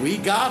facts, we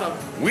got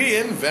them. We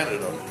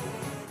invented them.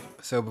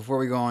 So before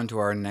we go on to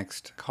our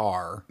next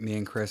car, me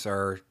and Chris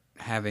are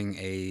having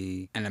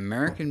an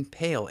American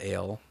Pale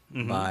Ale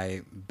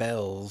by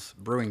Bell's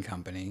Brewing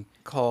Company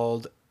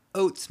called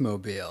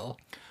Oatsmobile.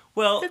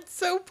 Well, It's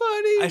so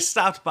funny. I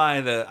stopped by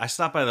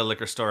the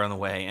liquor store on the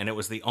way, and it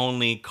was the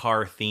only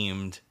car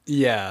themed.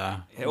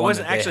 Yeah. It one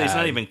wasn't that they actually. It's not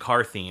had. even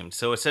car themed.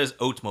 So it says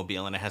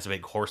Oatmobile, and it has a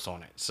big horse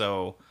on it.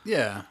 So,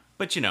 Yeah.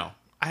 but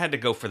I had to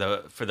go for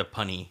the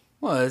punny.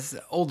 Well, it's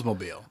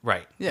Oldsmobile.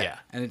 Right. Yeah. Yeah.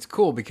 And it's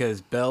cool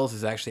because Bell's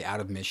is actually out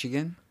of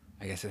Michigan.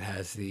 I guess it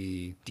has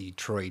the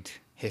Detroit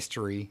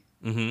history.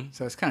 Mm-hmm.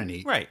 So it's kind of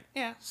neat. Right.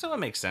 Yeah. So it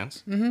makes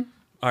sense. Mm-hmm.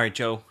 All right,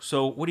 Joe.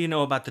 So what do you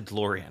know about the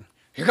DeLorean?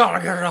 You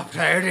gotta get it up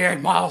to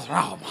 88 miles an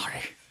hour,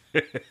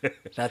 Marty.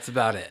 That's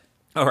about it.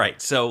 All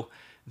right. So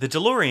the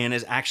DeLorean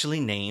is actually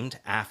named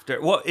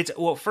after.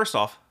 Well, first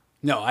off.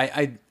 No,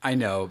 I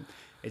know.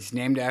 It's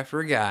named after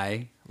a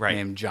guy Right.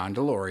 named John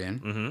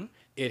DeLorean. Mm-hmm.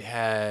 It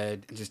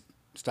had, just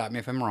stop me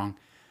if I'm wrong,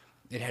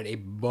 it had a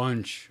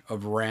bunch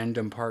of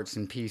random parts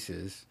and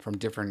pieces from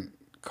different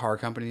car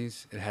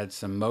companies. It had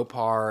some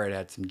Mopar, it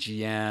had some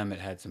GM, it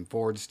had some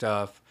Ford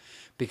stuff,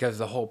 because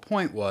the whole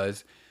point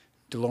was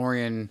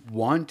DeLorean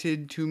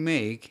wanted to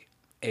make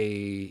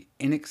a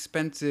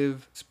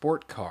inexpensive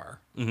sport car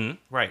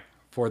Right.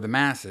 for the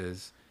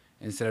masses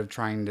instead of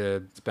trying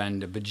to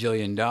spend $1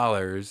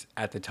 bajillion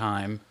at the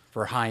time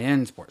for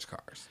high-end sports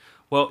cars.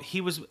 Well,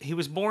 he was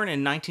born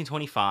in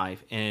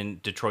 1925 in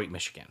Detroit,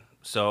 Michigan.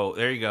 So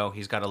there you go.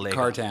 He's got a leg.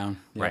 Car up. town.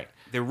 Yeah. Right.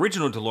 The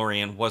original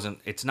DeLorean wasn't.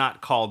 It's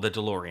not called the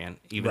DeLorean,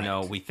 even Right.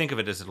 though we think of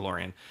it as a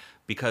DeLorean,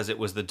 because it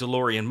was the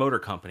DeLorean Motor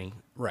Company.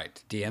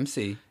 Right.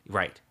 DMC.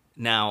 Right.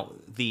 Now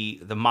the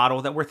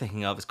model that we're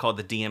thinking of is called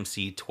the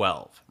DMC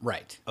 12.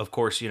 Right. Of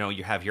course,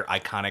 you have your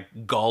iconic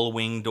gull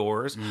wing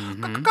doors.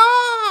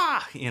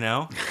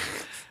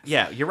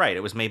 Yeah, you're right.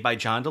 It was made by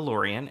John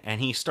DeLorean, and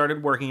he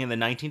started working in the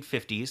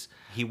 1950s.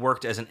 He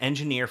worked as an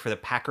engineer for the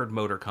Packard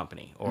Motor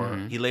Company, or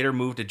he later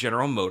moved to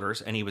General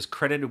Motors, and he was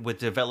credited with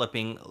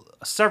developing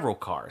several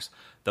cars.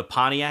 The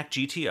Pontiac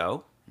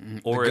GTO,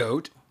 or The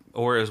GOAT.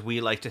 or as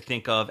we like to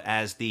think of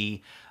as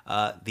the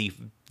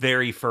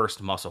very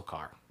first muscle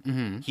car.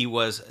 He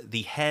was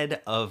the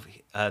head of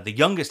the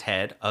youngest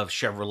head of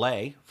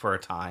Chevrolet for a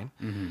time,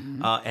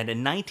 and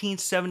in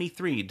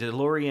 1973,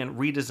 DeLorean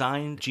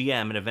redesigned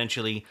GM and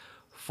eventually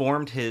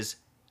formed his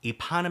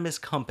eponymous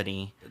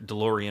company,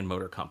 DeLorean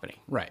Motor Company.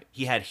 Right.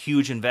 He had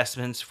huge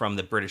investments from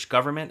the British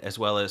government as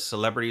well as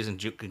celebrities,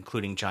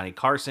 including Johnny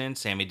Carson,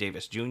 Sammy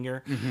Davis Jr.,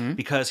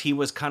 because he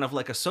was kind of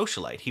like a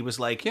socialite. He was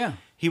like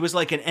he was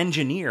like an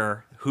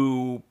engineer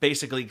who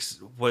basically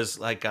was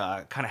like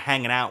kind of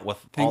hanging out with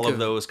all of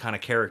those kind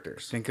of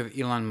characters. Think of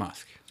Elon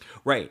Musk.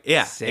 Right.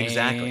 Yeah. Same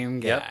exactly.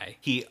 guy.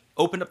 He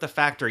opened up the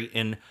factory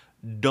in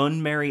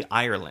Dunmary,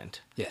 Ireland.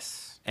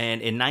 Yes.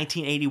 And in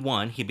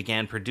 1981, he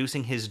began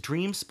producing his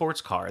dream sports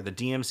car, the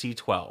DMC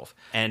 12,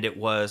 and it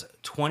was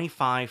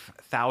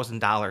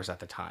 $25,000 at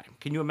the time.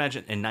 Can you imagine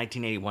in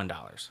 1981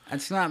 dollars?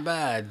 That's not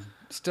bad.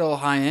 Still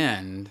high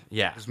end.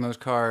 Yeah. Because most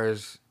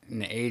cars in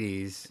the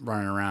 80s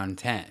running around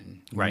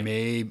 10. Right.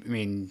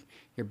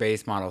 Your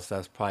base model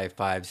stuff's probably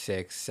 5,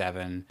 6,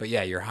 7. But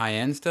yeah, your high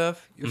end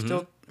stuff, you're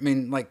still,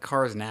 like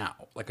cars now.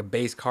 Like a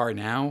base car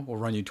now will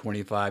run you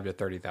 $25,000 to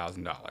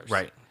 $30,000.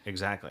 Right,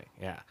 exactly,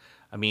 yeah.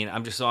 I mean,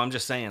 I'm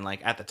just saying,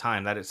 like, at the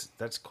time,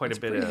 that's quite a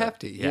bit pretty of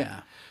hefty,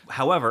 yeah.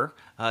 However,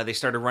 they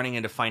started running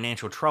into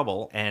financial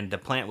trouble, and the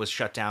plant was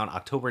shut down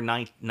October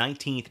 19th,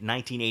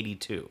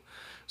 1982.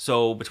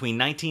 So between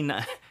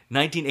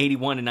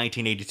 1981 and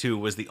 1982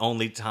 was the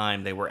only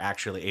time they were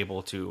actually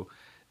able to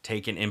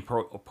take and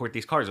import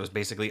these cars. It was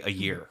basically a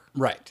year.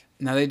 Right.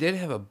 Now, they did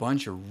have a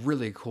bunch of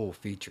really cool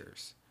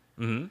features.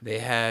 Mm-hmm. They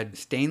had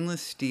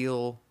stainless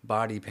steel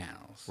body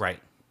panels. Right.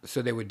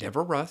 So they would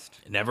never rust.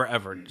 Never,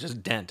 ever.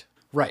 Just dent.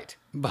 Right.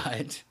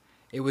 But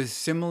it was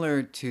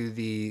similar to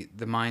the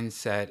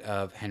mindset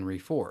of Henry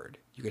Ford.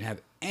 You can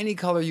have any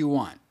color you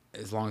want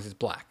as long as it's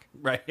black.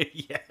 Right,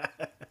 yeah.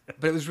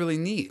 But it was really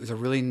neat. It was a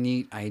really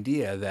neat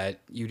idea that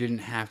you didn't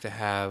have to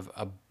have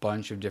a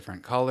bunch of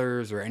different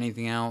colors or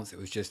anything else. It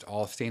was just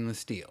all stainless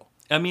steel.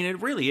 I mean,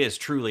 it really is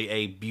truly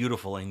a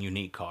beautiful and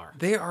unique car.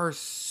 They are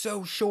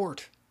so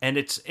short. And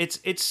it's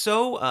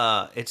so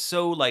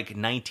like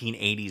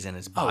 1980s in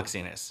its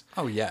boxiness.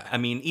 Oh yeah. I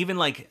mean, even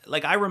like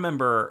I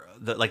remember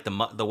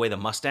the way the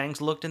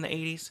Mustangs looked in the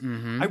 80s.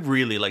 Mm-hmm. I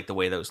really like the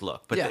way those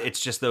look. But it's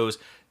just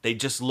they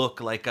just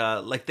look like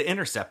the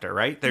Interceptor,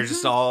 right? They're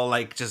just all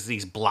like just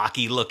these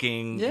blocky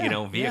looking,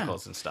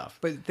 vehicles and stuff.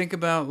 But think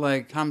about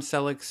like Tom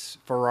Selleck's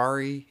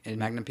Ferrari and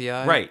Magnum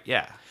PI. Right,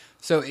 yeah.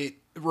 So it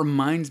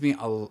reminds me,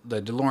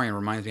 the DeLorean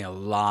reminds me a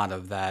lot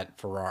of that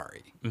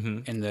Ferrari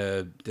in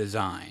the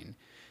design.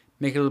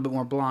 Make it a little bit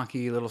more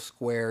blocky, a little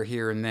square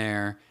here and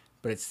there,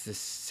 but it's the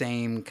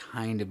same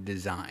kind of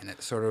design,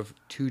 that sort of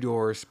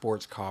two-door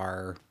sports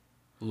car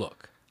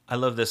look. I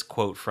love this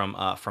quote from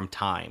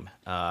Time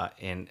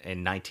in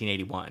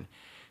 1981.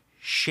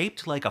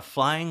 Shaped like a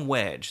flying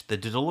wedge, the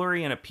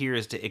DeLorean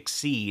appears to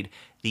exceed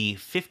the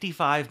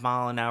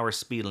 55-mile-an-hour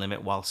speed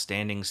limit while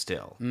standing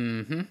still.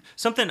 Mm-hmm.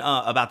 Something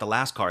about the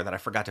last car that I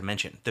forgot to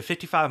mention. The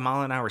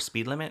 55-mile-an-hour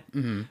speed limit,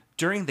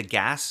 during the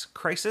gas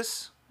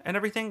crisis and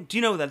everything, do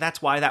you know that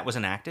that's why that was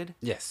enacted?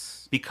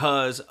 Yes.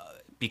 Because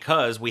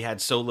we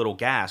had so little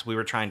gas, we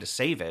were trying to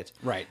save it.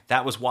 Right.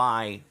 That was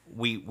why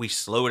we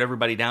slowed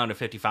everybody down to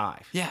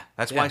 55. Yeah.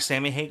 That's why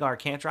Sammy Hagar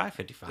can't drive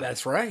 55.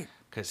 That's right.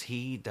 Because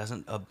he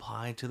doesn't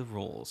abide to the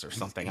rules or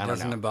something. He I don't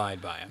know. doesn't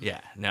abide by them.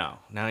 Yeah, no.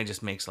 Now he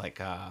just makes like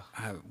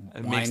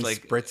wine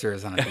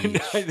spritzers on a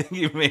beach. I think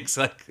he makes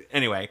like,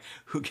 anyway,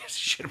 who gives a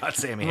shit about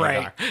Sammy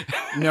Hagar?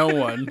 No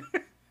one.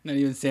 Not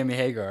even Sammy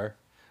Hagar.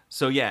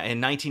 So yeah, in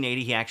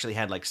 1980, he actually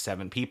had like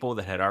 7 people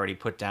that had already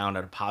put down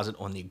a deposit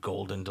on the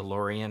golden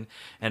DeLorean,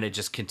 and it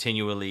just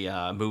continually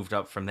moved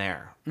up from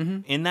there.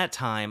 Mm-hmm. In that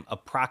time,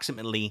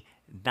 approximately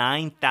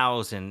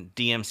 9,000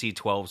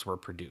 DMC-12s were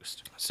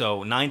produced.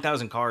 So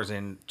 9,000 cars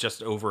in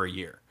just over a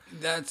year.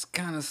 That's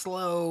kind of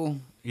slow.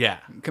 Yeah.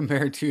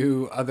 Compared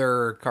to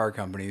other car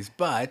companies,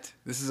 but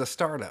this is a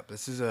startup.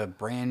 This is a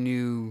brand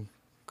new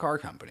car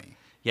company.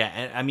 Yeah,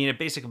 and I mean, it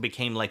basically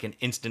became like an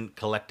instant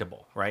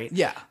collectible, right?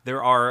 Yeah.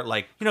 There are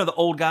like, the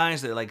old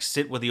guys that like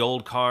sit with the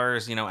old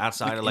cars,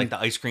 outside of like the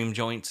ice cream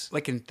joints.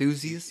 Like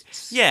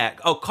enthusiasts? Yeah.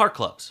 Oh, car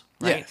clubs,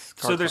 right? Yes.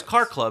 So there's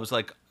car clubs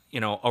like,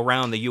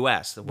 around the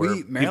U.S. where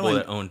people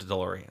that own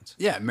DeLoreans.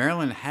 Yeah,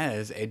 Maryland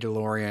has a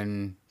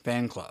DeLorean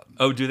fan club.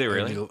 Oh, do they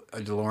really?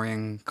 A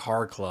DeLorean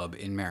car club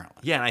in Maryland.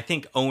 Yeah, and I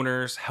think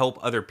owners help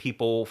other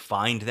people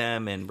find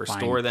them and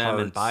restore them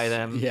and buy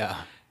them. Yeah.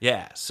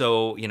 Yeah,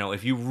 so,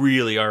 if you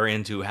really are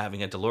into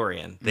having a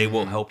DeLorean, they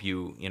will help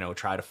you,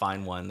 try to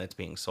find one that's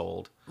being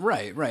sold.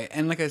 Right.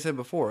 And like I said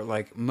before,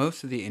 like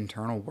most of the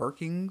internal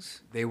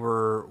workings, they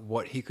were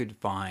what he could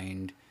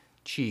find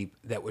cheap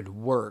that would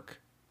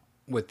work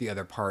with the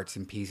other parts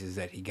and pieces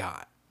that he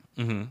got.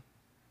 Mm-hmm.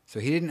 So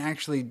he didn't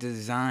actually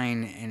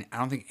design, and I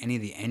don't think any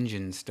of the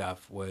engine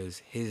stuff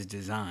was his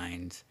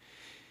designs.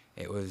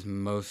 It was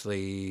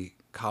mostly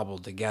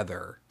cobbled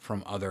together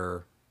from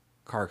other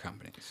car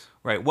companies.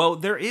 Right. Well,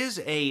 there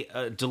is a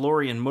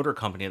DeLorean Motor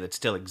Company that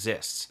still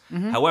exists.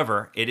 Mm-hmm.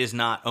 However, it is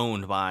not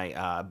owned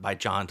by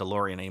John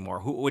DeLorean anymore,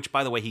 which,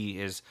 by the way, he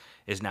is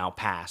now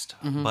passed.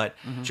 Mm-hmm. But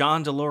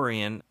John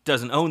DeLorean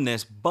doesn't own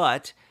this,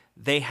 but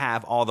they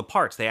have all the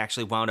parts. They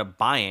actually wound up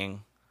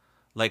buying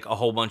like a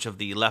whole bunch of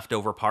the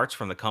leftover parts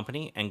from the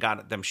company and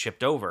got them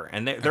shipped over.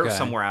 And they're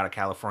somewhere out of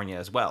California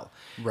as well.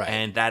 Right.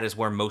 And that is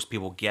where most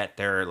people get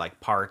their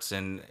like parts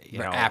and,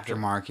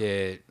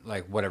 aftermarket,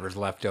 like whatever's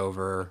left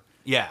over.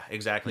 Yeah,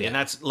 exactly. Yeah. And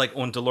that's like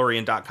on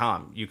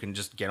DeLorean.com. You can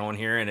just get on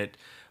here and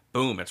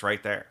it's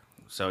right there.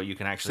 So you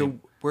can actually... So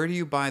where do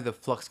you buy the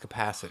flux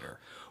capacitor?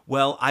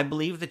 Well, I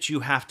believe that you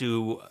have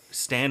to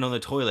stand on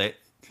the toilet,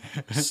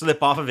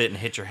 slip off of it, and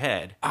hit your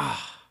head.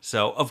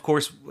 So, of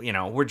course,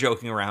 we're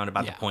joking around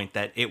about the point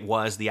that it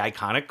was the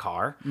iconic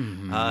car,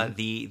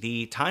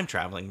 the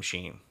time-traveling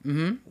machine,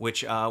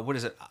 which, what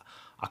is it,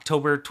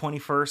 October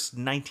 21st,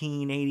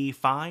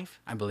 1985?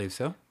 I believe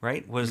so.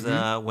 Right? Was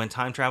when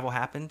time travel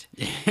happened?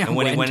 Yeah, and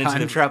when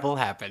time travel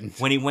happened.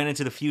 When he went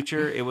into the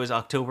future, it was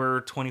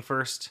October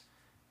 21st,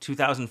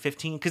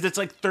 2015? Because it's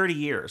like 30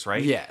 years,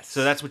 right? Yes.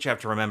 So that's what you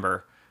have to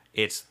remember.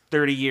 It's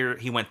 30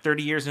 years. He went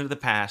 30 years into the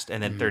past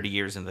and then 30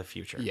 years into the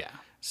future. Yeah.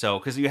 So,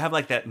 because you have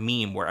like that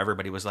meme where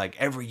everybody was like,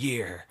 every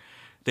year,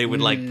 they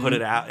would like put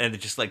it out and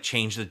just like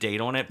change the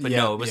date on it. But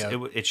no, it was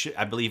Yeah. it should,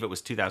 I believe it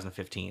was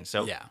 2015.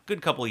 So Yeah.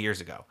 good couple of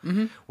years ago.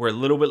 We're a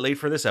little bit late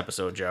for this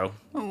episode, Joe.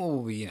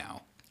 Oh, you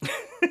know.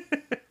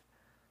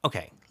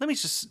 Okay, let me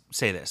just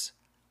say this.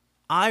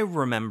 I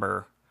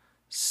remember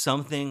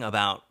something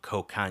about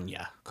cocaine.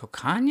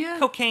 Cocaine?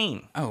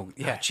 Cocaine. Oh,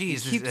 yeah.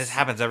 Jeez, He keeps- this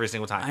happens every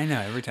single time. I know,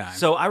 every time.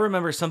 So I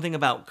remember something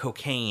about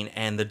cocaine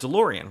and the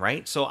DeLorean,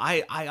 right? So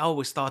I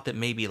always thought that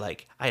maybe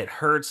like I had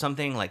heard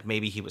something like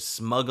maybe he was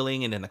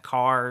smuggling it in the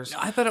cars.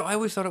 I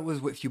always thought it was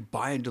if you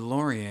buy a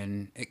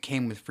DeLorean, it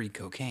came with free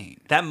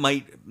cocaine. That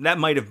might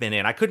have been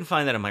it. I couldn't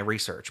find that in my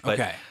research, but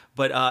Okay.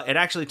 but it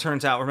actually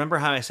turns out. Remember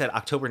how I said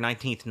October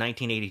 19th,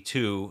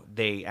 1982?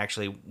 They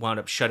actually wound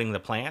up shutting the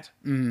plant.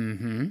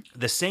 Mm-hmm.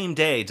 The same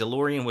day,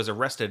 DeLorean was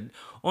arrested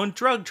on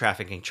drug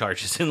trafficking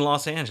charges in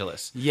Los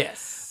Angeles.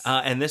 Yes.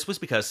 And this was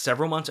because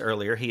several months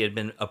earlier he had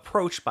been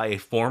approached by a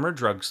former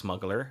drug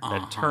smuggler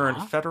that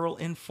turned federal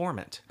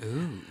informant.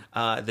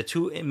 The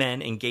two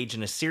men engaged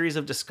in a series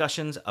of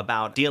discussions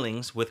about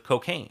dealings with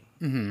cocaine.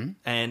 Mm-hmm.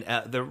 And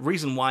the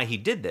reason why he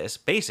did this,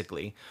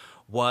 basically,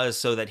 was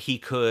so that he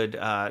could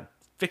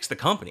fix the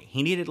company.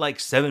 He needed like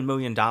 $7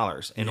 million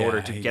in Yeah,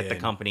 order to he get the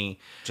did. company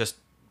just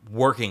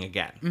working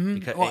again.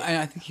 Because Well, and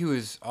I think he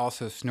was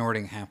also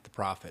snorting half the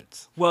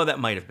profits. Well, that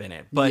might have been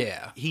it, but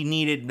Yeah. he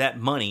needed that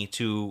money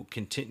to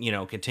continue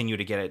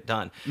to get it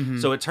done. Mm-hmm.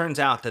 So it turns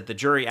out that the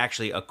jury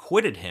actually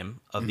acquitted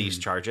him of these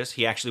Mm-hmm. charges.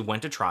 He actually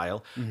went to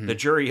trial. The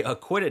jury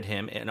acquitted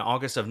him in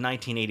August of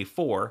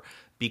 1984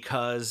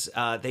 because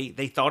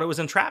they thought it was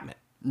entrapment.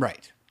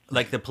 Right.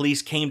 Like the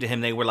police came to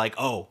him, they were like,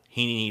 "Oh,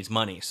 he needs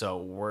money, so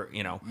we're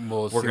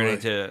We'll we're see going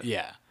what- to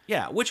Yeah.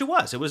 Yeah, which it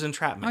was. It was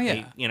entrapment. Oh,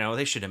 yeah.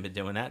 They shouldn't have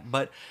been doing that.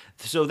 But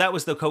so that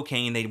was the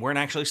cocaine. They weren't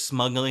actually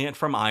smuggling it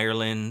from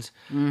Ireland,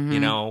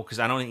 because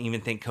I don't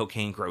even think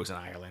cocaine grows in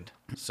Ireland.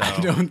 So I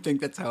don't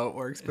think that's how it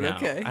works, but no,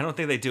 okay. I don't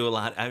think they do a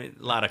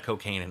lot of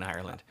cocaine in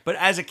Ireland. But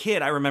as a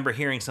kid, I remember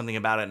hearing something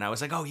about it, and I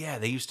was like, oh yeah,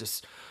 they used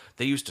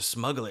to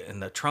smuggle it in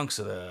the trunks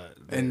of the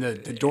And the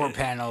door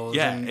panels.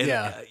 yeah,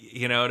 and,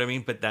 you know what I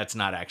mean? But that's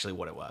not actually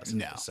what it was.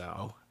 No.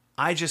 So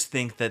I just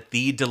think that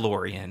the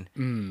DeLorean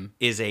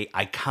is a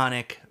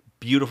iconic,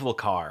 beautiful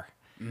car.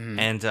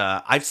 And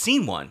I've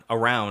seen one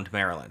around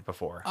Maryland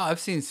before. Oh, I've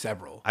seen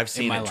several. I've in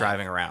seen my it life.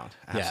 driving around.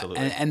 Yeah,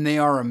 Absolutely. and they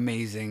are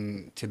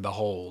amazing to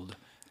behold.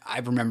 I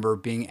remember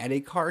being at a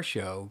car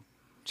show,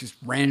 just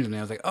randomly.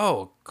 I was like,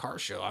 "Oh, car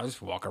show! I'll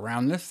just walk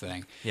around this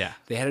thing." Yeah.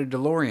 They had a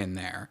DeLorean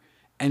there,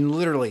 and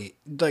literally,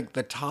 like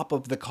the top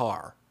of the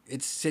car,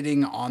 it's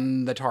sitting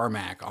on the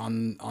tarmac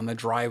on the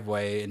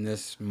driveway in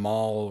this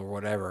mall or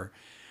whatever.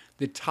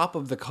 The top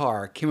of the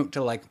car came up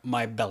to like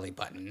my belly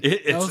button.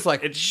 I was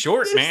like, it's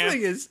short, this man.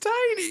 thing is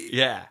tiny.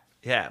 Yeah.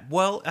 Yeah.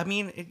 Well, I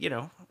mean,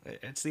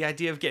 it's the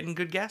idea of getting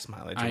good gas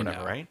mileage or I whatever,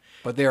 know, right?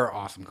 But they are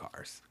awesome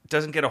cars.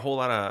 Doesn't get a whole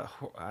lot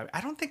of.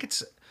 I don't think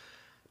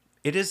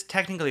it is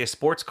technically a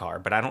sports car,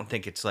 but I don't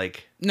think it's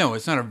like. No,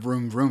 it's not a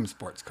vroom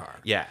sports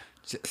car. Yeah.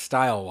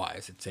 Style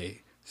wise, it's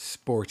a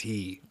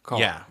sporty car.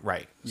 Yeah.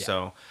 Right.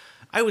 So,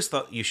 I always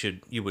thought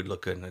you would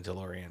look good in a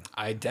DeLorean.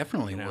 I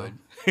definitely would.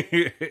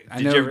 Did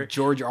I know you ever?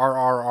 George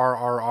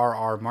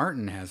R.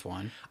 Martin has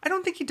one. I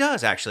don't think he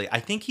does actually. I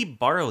think he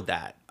borrowed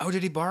that. Oh,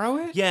 did he borrow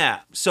it?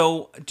 Yeah.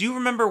 So, do you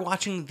remember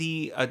watching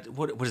the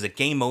what is it?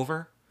 Game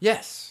Over?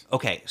 Yes.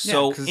 Okay.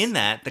 So 'cause- in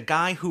that, the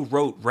guy who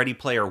wrote Ready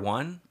Player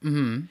One,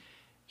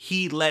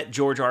 he let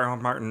George R.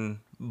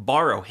 Martin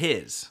borrow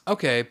his.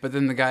 Okay, but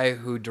then the guy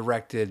who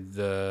directed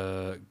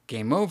the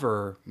Game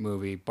Over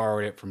movie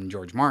borrowed it from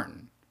George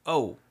Martin.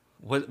 Oh,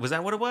 was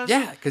that what it was?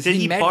 Yeah, 'cause did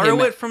he he met borrow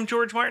him at- it from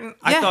George Martin?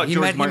 I Yeah, thought he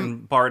George met Martin him-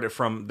 borrowed it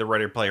from the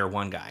Ready Player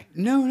One guy,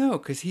 No,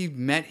 because he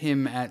met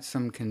him at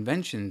some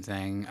convention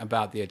thing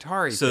about the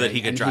Atari so that thing,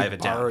 he could and drive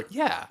it down. borrowed-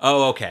 Yeah.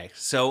 Oh, okay.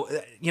 So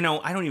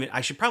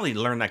I should probably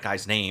learn that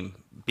guy's name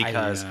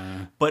because,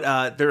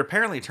 but they're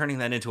apparently turning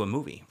that into a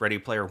movie, Ready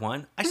Player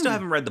One. I still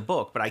haven't read the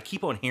book, but I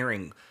keep on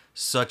hearing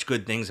such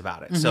good things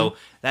about it. So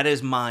that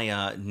is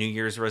my New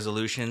Year's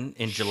resolution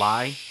in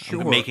July.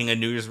 Sure. I'm making a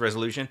New Year's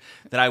resolution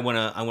that I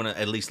wanna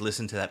at least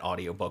listen to that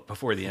audiobook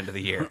before the end of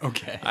the year.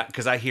 Okay.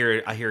 Because I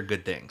hear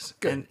good things,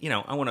 Good. and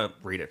I want to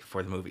read it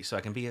before the movie so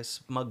I can be a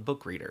smug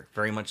book reader,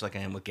 very much like I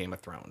am with Game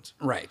of Thrones.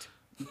 Right.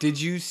 Did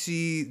you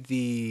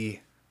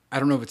see I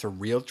don't know if it's a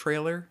real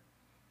trailer,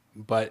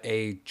 but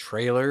a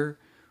trailer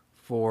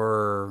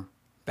for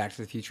Back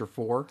to the Future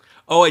 4?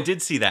 Oh, I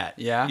did see that.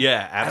 Yeah?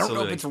 Yeah, absolutely. I don't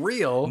know if it's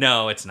real.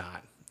 No, it's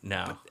not.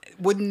 No.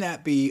 Wouldn't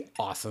that be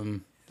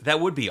awesome That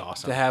would be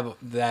awesome. to have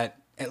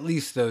at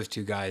least those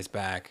two guys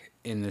back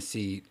in the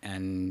seat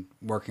and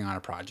working on a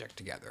project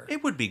together?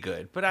 It would be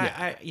good, but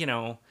I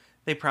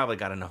they probably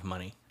got enough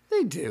money.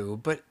 They do,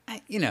 but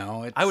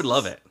I would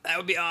love it. That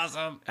would be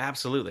awesome.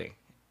 Absolutely.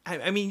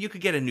 I mean, you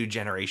could get a new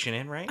generation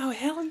in, right? Oh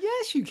hell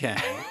yes, you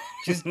can.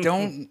 Just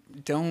don't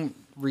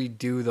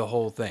redo the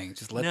whole thing.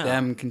 Just let No.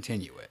 them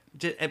continue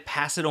it.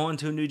 Pass it on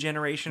to a new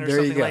generation or There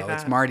something you go. like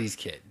that. It's Marty's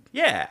kid.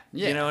 Yeah.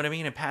 Yeah. You know what I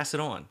mean? And pass it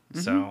on.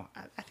 So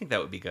I think that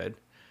would be good.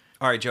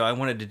 All right, Joe, I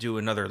wanted to do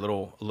another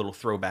little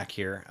throwback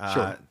here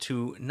Sure. to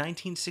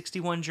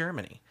 1961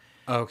 Germany.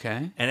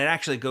 Okay. And it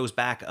actually goes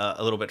back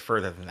a little bit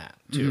further than that,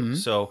 too.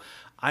 So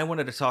I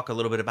wanted to talk a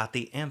little bit about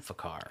the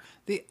Amphicar.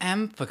 The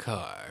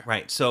Amphicar.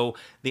 Right. So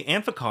the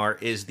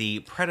Amphicar is the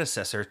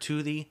predecessor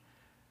to the,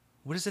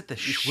 what is it? The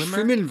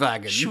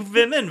Schwimmenwagen.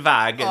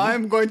 Schwimmenwagen.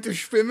 I'm going to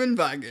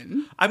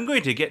Schwimmenwagen. I'm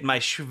going to get my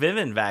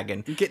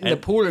Schwimmenwagen. Get in the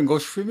pool and go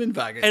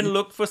Schwimmenwagen. And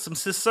look for some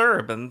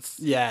Cicerbans.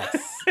 Yes,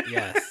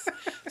 yes.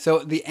 So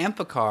the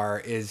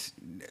Amphicar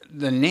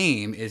the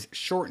name is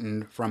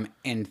shortened from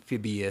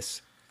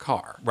amphibious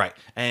car. Right.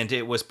 And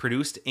it was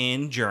produced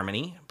in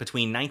Germany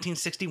between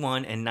 1961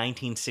 and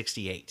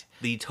 1968.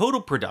 The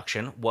total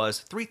production was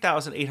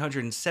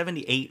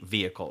 3,878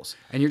 vehicles.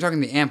 And you're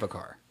talking the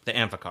Amphicar. The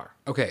Amphicar.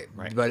 Okay,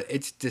 Right. but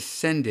it's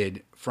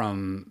descended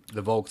from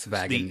the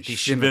Volkswagen. The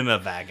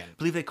Schwimmenwagen. I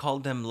believe they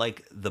called them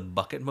like the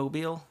bucket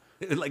mobile.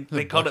 Like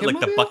they called it like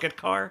the Bucket-mobile? bucket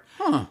car.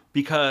 Huh.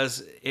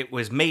 Because it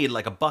was made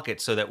like a bucket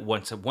so that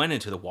once it went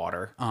into the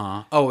water,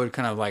 Oh, it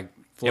kind of like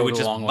it would floated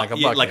just along like a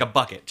bucket. like a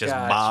bucket, just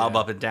Gotcha. bob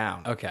up and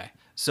down. Okay.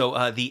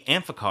 So the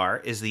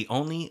Amphicar is the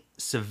only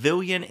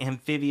civilian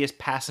amphibious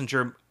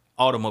passenger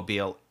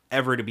automobile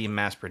ever to be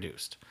mass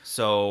produced.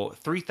 So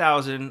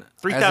 3,000.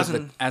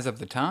 As of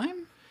the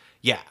time?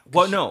 Yeah.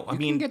 Well, no, I You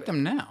mean, can get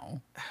them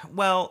now.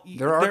 well,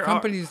 There are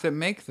companies that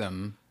make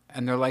them,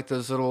 and they're like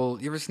those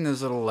little. You ever seen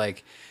those little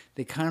like?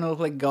 They kind of look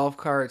like golf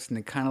carts, and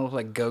they kind of look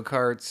like go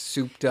karts,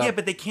 souped up. Yeah,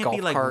 but they can't be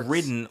golf like carts.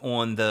 ridden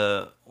on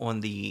the.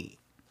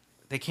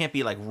 They can't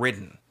be like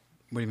ridden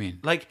What do you mean?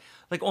 like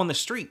on the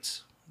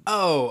streets.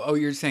 Oh,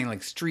 you're saying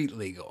like street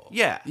legal?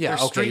 Yeah, yeah.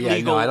 they're Okay, street yeah,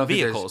 legal no, I don't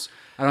vehicles.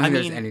 I don't think I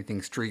there's mean,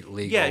 anything street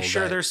legal. Yeah,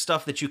 sure. that- There's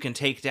stuff that you can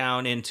take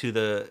down into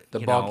the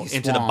boggy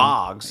into the swamp.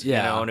 bogs.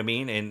 Yeah. You know what I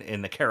mean?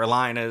 In the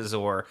Carolinas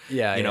or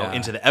Yeah, yeah.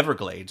 into the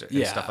Everglades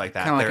and stuff like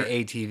that. Kind of like They're-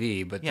 an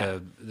ATV, but Yeah.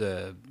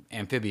 the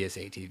amphibious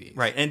ATVs.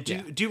 Right. And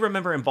do you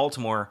remember in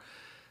Baltimore?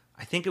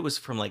 I think it was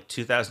from like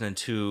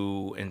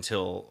 2002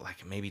 until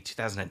like maybe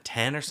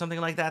 2010 or something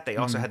like that. They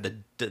also Mm-hmm.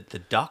 had the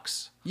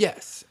ducks.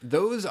 Yes,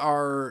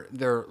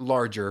 they're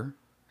larger.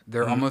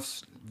 They're Mm-hmm.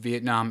 almost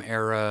Vietnam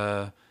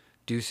era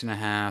deuce and a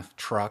half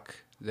truck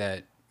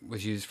that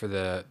was used for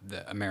the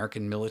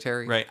American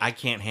military. Right. I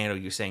can't handle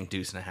you saying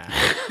deuce and a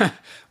half. Well,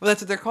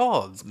 that's what they're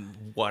called.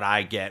 What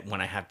I get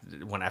when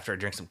after I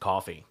drink some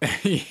coffee.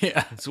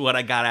 Yeah. It's what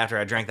I got after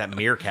I drank that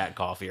Meerkat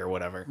coffee or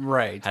whatever.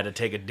 Right. Had to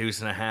take a deuce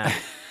and a half.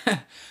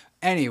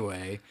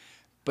 Anyway,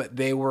 but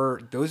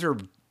those are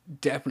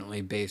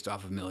definitely based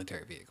off of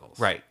military vehicles.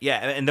 Right. Yeah.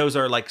 And those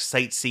are like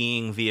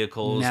sightseeing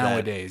vehicles.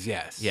 Nowadays,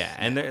 yes. Yeah,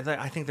 and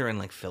I think they're in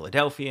like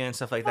Philadelphia and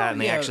stuff like that, Oh,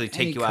 and they yeah, actually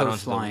take any you out onto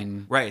coastline.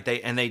 the right.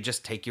 They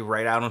just take you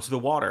right out onto the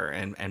water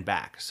and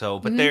back. So,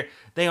 but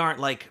they aren't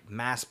like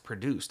mass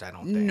produced. I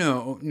don't think.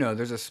 No,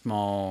 there's a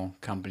small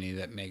company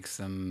that makes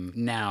them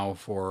now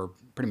for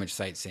pretty much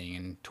sightseeing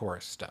and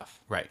tourist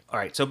stuff. Right. All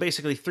right. So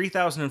basically,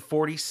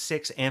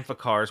 3,046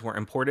 Amphicars were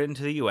imported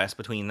into the U.S.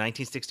 between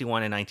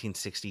 1961 and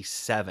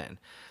 1967.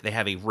 They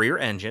have a rear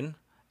engine,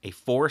 a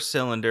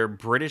 4-cylinder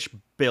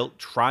British-built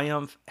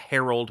Triumph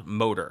Herald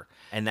motor,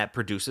 and that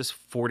produces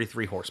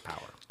 43 horsepower.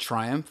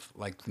 Triumph,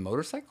 like the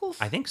motorcycles?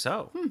 I think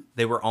so.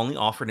 They were only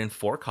offered in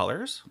 4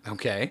 colors: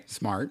 Okay,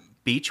 smart.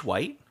 beach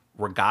white,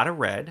 regatta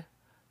red,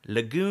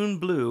 lagoon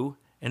blue,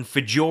 and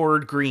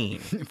fjord green.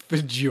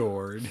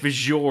 Fjord.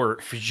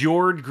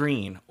 Fjord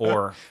green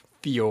or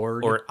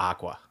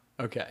aqua.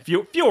 Okay.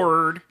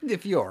 Fjord. The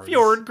fjords.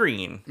 Fjord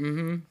green.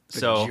 Mm-hmm.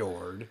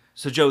 Fjord.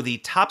 So Joe, the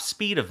top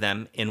speed of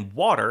them in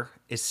water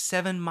is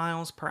 7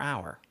 miles per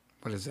hour.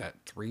 What is that?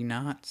 3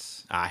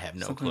 knots? I have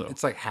no clue.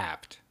 It's like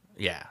halved.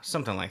 Yeah,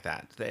 something like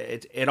that.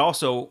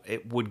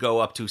 It would go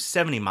up to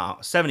 70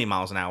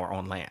 miles an hour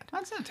on land.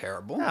 That's not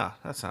terrible. No,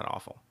 that's not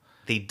awful.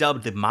 They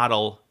dubbed the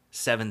model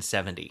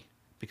 770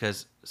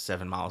 because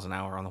 7 miles an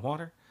hour on the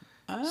water,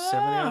 70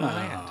 on the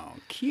land. Oh,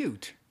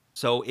 cute.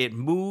 So it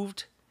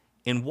moved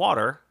in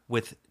water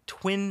with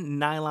twin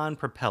nylon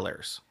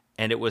propellers.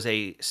 And it was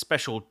a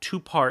special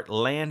 2-part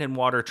land and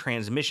water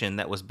transmission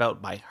that was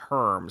built by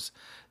Herms,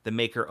 the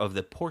maker of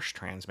the Porsche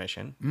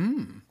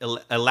transmission.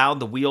 Allowed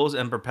the wheels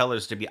and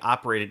propellers to be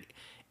operated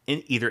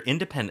either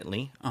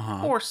independently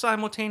or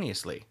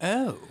simultaneously.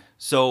 Oh.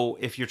 So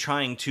if you're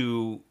trying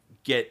to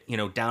get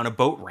down a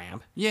boat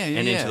ramp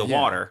and into the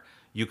water,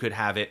 you could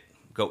have it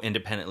go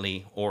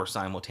independently or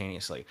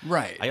simultaneously.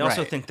 Right. I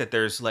also right. think that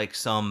there's like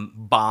some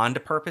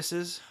bond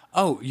purposes.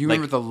 Oh, you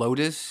remember the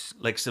Lotus?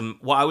 Like some,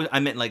 well, I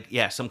meant like,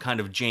 yeah, some kind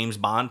of James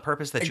Bond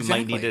purpose that you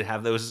might need to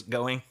have those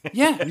going.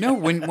 Yeah, no,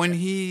 when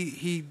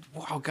he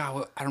oh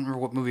god, I don't remember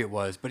what movie it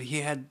was, but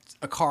he had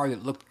a car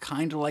that looked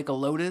kind of like a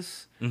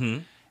Lotus. Mm-hmm.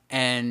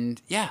 And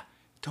yeah,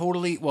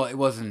 totally, well, it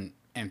wasn't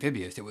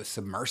amphibious, it was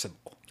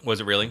submersible. Was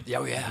it really?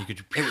 Oh yeah. You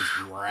could It was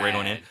right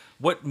on in.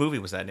 What movie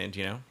was that in, do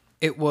you know?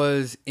 It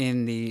was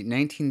in the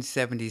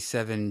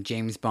 1977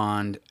 James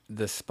Bond,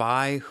 The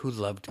Spy Who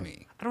Loved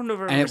Me. I don't know if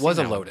I've And ever it was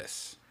seen a that one.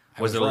 Lotus.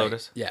 I Was it a right.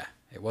 Lotus? Yeah,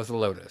 it was a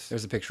Lotus.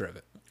 There's a picture of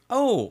it.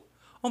 Oh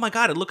my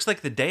God, it looks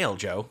like the Dale,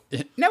 Joe.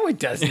 No, it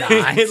does not.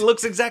 It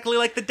looks exactly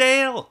like the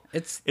Dale.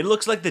 It's It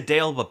looks like the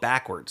Dale, but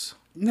backwards.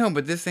 No,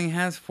 but this thing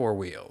has 4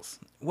 wheels.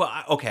 Well,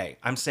 okay,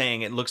 I'm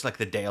saying it looks like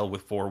the Dale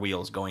with 4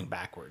 wheels going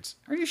backwards.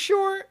 Are you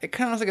sure? It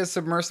kind of looks like a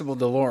submersible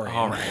DeLorean.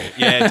 All right.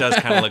 Yeah, it does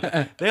kind of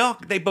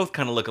look... They both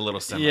kind of look a little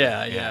similar.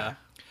 Yeah.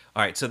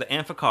 All right, so the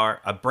Amphicar,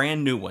 a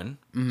brand new one,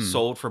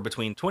 sold for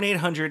between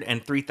 $2,800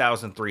 and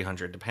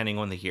 $3,300, depending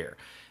on the year.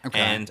 Okay.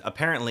 And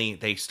apparently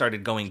they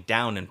started going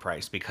down in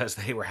price because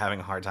they were having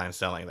a hard time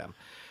selling them.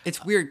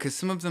 It's weird because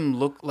some of them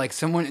look like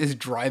someone is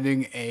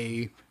driving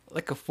a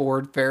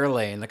Ford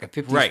Fairlane, like a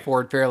 50s Right.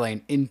 Ford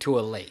Fairlane into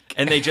a lake.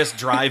 And they just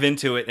drive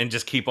into it and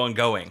just keep on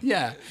going.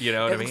 Yeah. You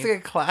know what I mean? It looks like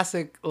a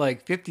classic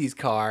 50s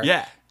car.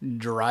 Yeah.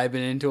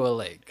 Driving into a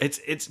lake.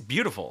 It's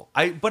beautiful.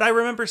 But I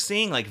remember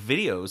seeing like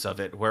videos of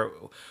it where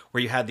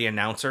you had the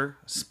announcer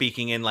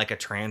speaking in like a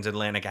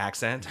transatlantic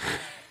accent.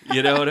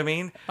 You know what I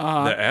mean? The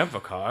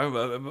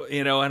Amphicar,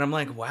 and I'm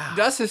like, wow.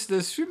 Das ist the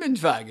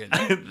Schwimmenwagen.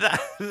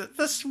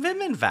 the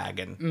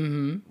Schwimmenwagen.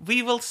 Mm-hmm.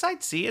 We will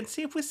sightsee and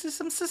see if we see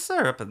some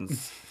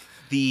serpents.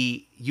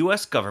 The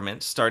U.S.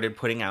 government started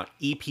putting out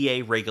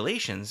EPA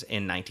regulations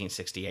in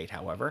 1968,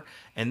 however,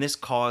 and this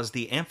caused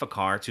the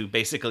Amphicar to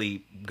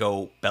basically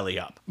go belly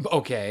up.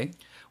 Okay.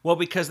 Well,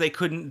 because they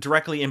couldn't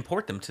directly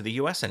import them to the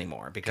U.S.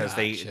 anymore because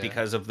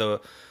Gotcha. of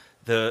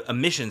the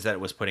emissions that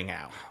it was putting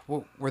out.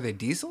 Well, were they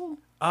diesel?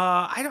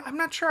 I'm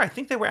not sure. I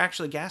think they were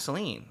actually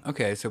gasoline.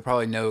 Okay, so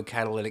probably no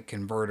catalytic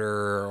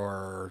converter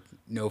or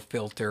no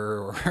filter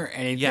or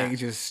anything, Yeah.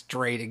 just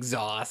straight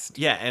exhaust.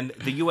 Yeah, and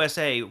the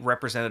USA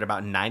represented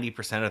about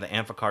 90% of the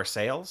Amphicar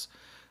sales.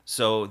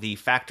 So the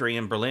factory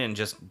in Berlin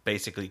just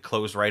basically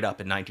closed right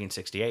up in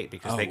 1968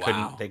 because Oh, they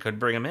wow. couldn't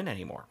bring them in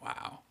anymore.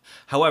 Wow.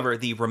 However,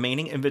 the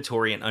remaining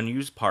inventory and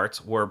unused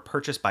parts were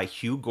purchased by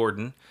Hugh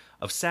Gordon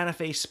of Santa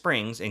Fe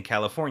Springs in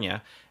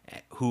California,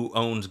 who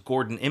owns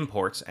Gordon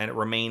Imports, and it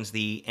remains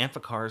the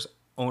Amphicar's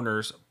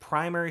owner's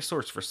primary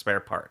source for spare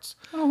parts.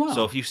 Oh, wow.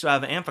 So if you still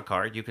have an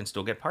Amphicar, you can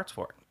still get parts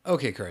for it.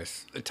 Okay,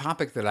 Chris, the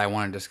topic that I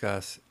want to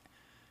discuss,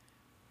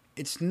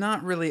 it's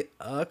not really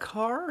a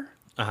car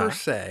per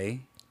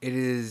se. It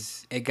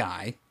is a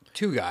guy,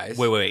 2 guys.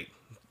 Wait.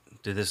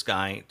 Did this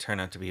guy turn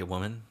out to be a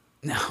woman?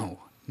 No.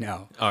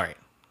 All right.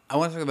 I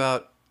want to talk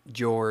about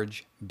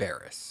George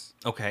Barris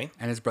Okay.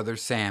 and his brother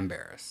Sam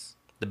Barris.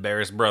 The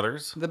Barris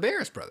brothers. The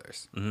Barris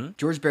brothers. Mm-hmm.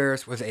 George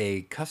Barris was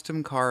a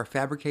custom car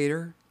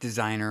fabricator,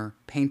 designer,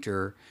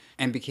 painter,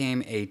 and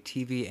became a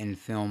TV and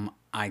film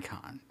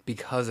icon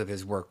because of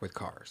his work with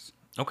cars.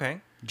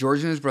 Okay.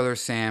 George and his brother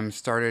Sam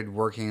started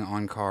working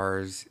on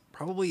cars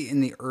probably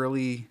in the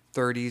early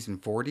 30s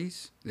and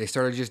 40s. They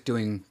started just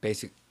doing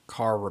basic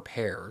car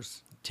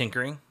repairs.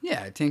 Tinkering.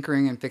 Yeah,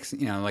 tinkering and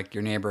fixing, like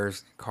your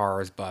neighbor's car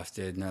is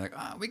busted, and they're like,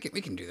 oh, we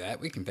can do that.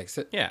 We can fix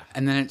it. Yeah.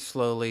 And then it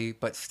slowly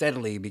but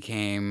steadily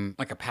became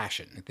like a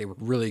passion. Like they were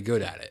really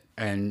good at it.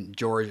 And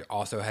George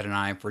also had an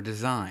eye for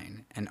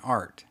design and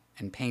art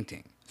and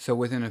painting. So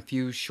within a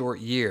few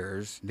short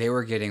years, they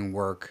were getting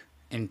work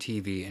in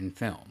TV and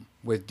film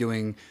with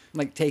doing,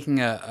 like taking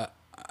an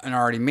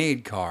already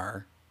made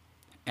car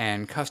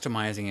and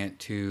customizing it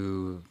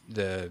to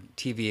the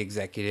TV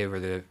executive or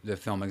the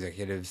film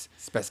executive's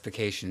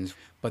specifications.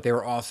 But they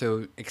were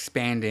also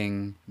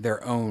expanding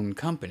their own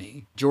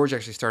company. George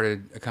actually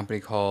started a company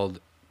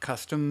called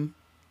Custom,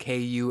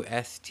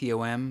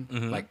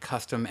 Kustom, like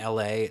Custom LA.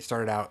 It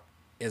started out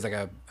as like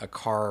a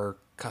car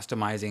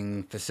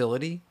customizing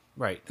facility.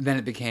 Right. Then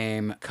it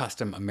became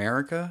Custom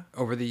America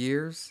over the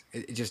years.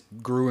 It just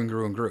grew and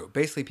grew and grew.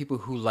 Basically, people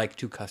who like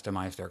to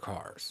customize their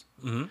cars.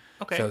 Mm-hmm.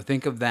 Okay. So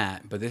think of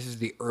that, but this is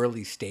the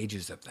early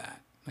stages of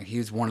that. Like he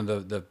was one of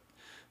the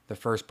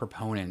first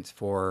proponents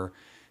for,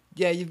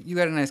 you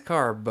got a nice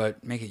car,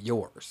 but make it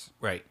yours.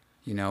 Right.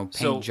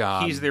 Paint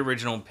job. He's the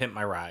original Pimp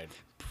My Ride.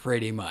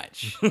 Pretty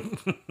much.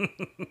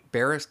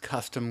 Barris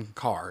Custom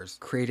Cars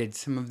created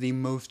some of the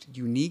most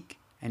unique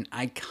and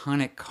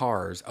iconic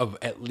cars of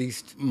at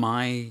least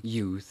my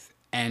youth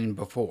and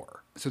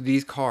before. So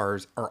these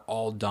cars are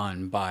all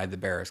done by the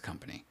Barris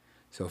Company.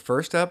 So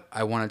first up,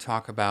 I want to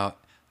talk about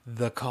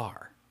The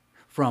Car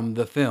from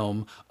the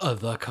film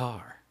The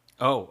Car.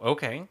 Oh,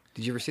 okay.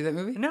 Did you ever see that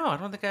movie? No, I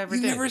don't think I ever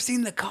You've did. never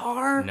seen The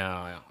Car?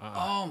 No.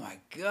 Oh my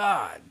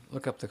God.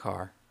 Look up The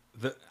Car.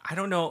 I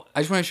don't know.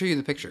 I just want to show you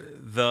the picture.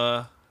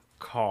 The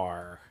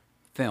Car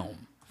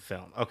Film.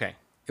 Okay.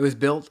 It was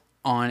built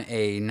on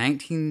a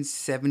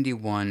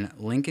 1971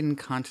 Lincoln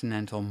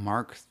Continental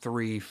Mark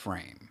III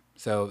frame.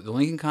 So the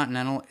Lincoln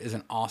Continental is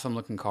an awesome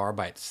looking car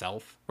by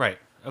itself. Right.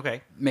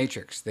 Okay.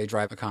 Matrix, they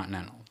drive a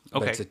Continental.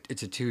 Okay. But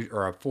it's a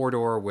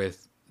 4-door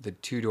with the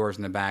 2 doors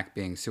in the back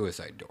being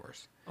suicide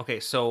doors. Okay,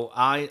 so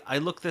I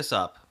looked this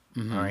up,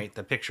 all right,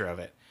 the picture of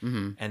it,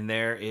 and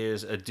there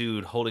is a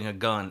dude holding a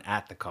gun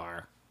at the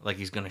car, like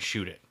he's going to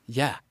shoot it.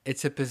 Yeah,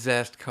 it's a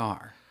possessed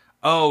car.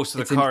 Oh, so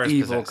the It's car an is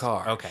evil possessed.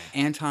 car. Okay.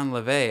 Anton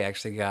LaVey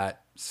actually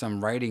got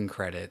some writing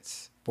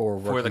credits for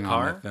working the on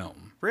car? the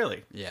film.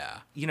 Really? Yeah.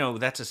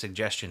 That's a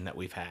suggestion that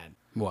we've had,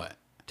 What?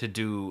 to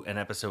do an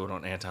episode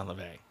on Anton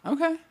LaVey.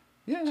 Okay.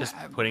 Yeah. Just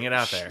putting it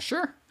out there.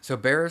 Sure. So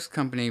Barris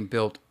Company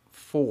built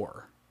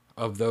 4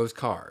 of those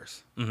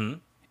cars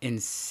in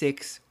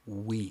 6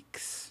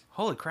 weeks.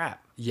 Holy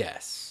crap.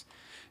 Yes.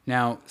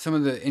 Now, some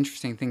of the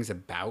interesting things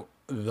about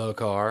the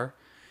car,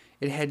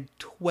 it had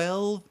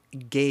 12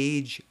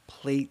 gauge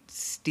plate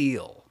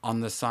steel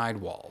on the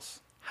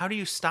sidewalls. How do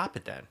you stop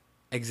it then?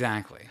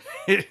 Exactly.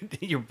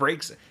 Your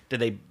brakes, did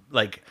they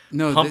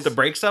No, pump the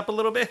brakes up a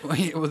little bit?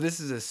 Well, this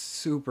is a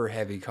super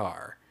heavy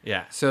car.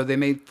 Yeah. So they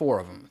made 4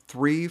 of them.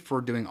 3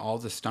 for doing all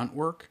the stunt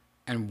work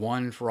and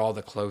 1 for all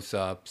the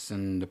close-ups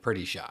and the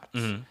pretty shots.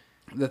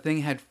 Mm-hmm. The thing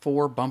had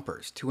 4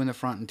 bumpers, 2 in the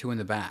front and 2 in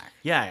the back.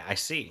 Yeah, I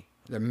see.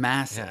 They're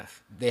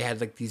massive. Yeah. They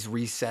had like these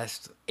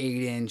recessed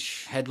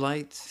 8-inch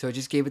headlights. So it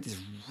just gave it this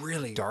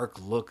really dark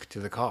look to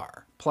the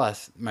car.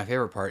 Plus, my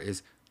favorite part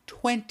is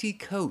 20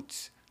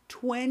 coats.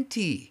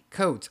 20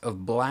 coats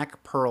of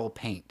black pearl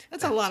paint.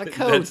 That's a lot of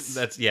coats.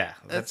 That seems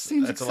that's a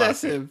lot of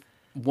excessive.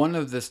 One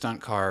of the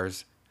stunt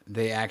cars,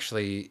 they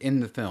actually,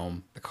 in the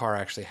film, the car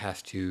actually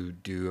has to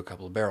do a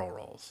couple of barrel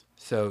rolls.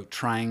 So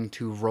trying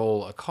to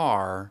roll a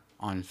car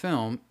on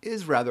film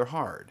is rather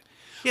hard.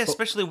 Yeah,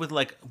 especially with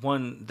like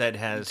one that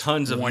has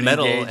tons of 20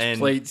 metal gauge and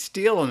plate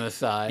steel on the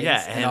sides.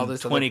 yeah, and all this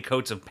 20 other,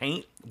 coats of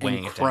paint weighing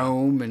and it down.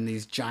 chrome and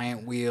these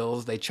giant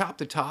wheels. They chopped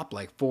the top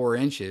like 4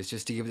 inches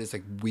just to give it this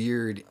like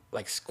weird,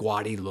 like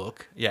squatty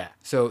look. Yeah.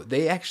 So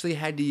they actually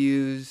had to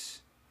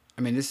use.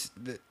 I mean,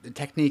 the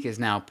technique is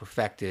now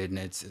perfected and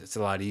it's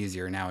a lot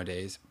easier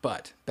nowadays.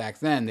 But back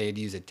then they had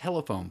used a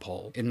telephone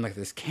pole in like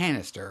this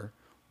canister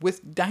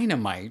with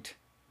dynamite.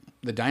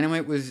 The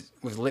dynamite was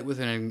lit with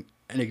an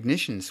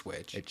ignition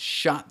switch. It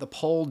shot the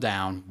pole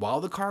down while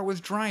the car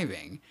was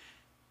driving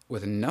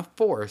with enough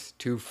force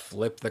to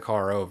flip the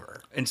car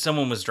over. And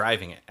someone was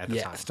driving it at the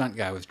Yeah, time. stunt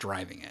guy was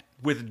driving it.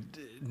 With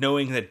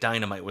knowing that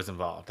dynamite was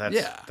involved.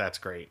 That's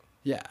great.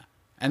 Yeah.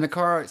 And the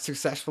car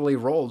successfully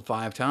rolled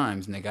 5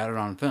 times and they got it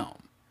on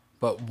film.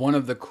 But one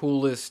of the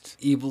coolest,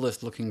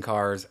 evilest looking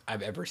cars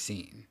I've ever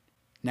seen.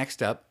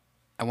 Next up,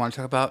 I want to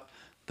talk about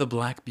the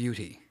Black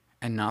Beauty.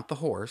 And not the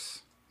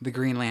horse, the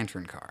Green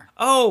Lantern car.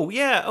 Oh,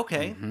 yeah,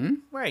 okay. Mm-hmm.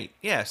 Right.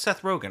 Yeah,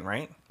 Seth Rogen,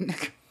 right?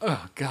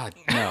 Oh, God,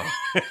 no.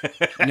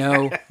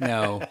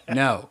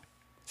 No.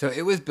 So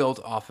it was built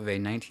off of a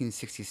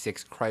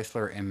 1966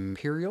 Chrysler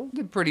Imperial.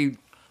 A pretty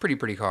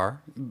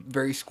car.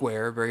 Very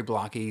square, very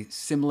blocky,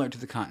 similar to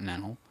the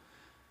Continental.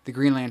 The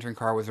Green Lantern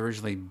car was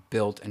originally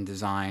built and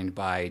designed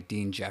by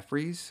Dean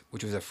Jeffries,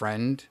 which was a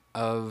friend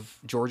of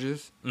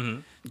George's.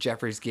 Mm-hmm.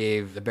 Jeffries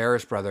gave the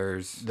Barris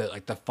brothers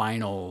the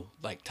final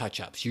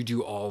touch-ups. You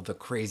do all the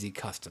crazy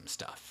custom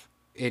stuff.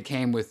 It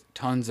came with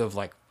tons of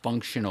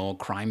functional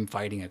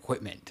crime-fighting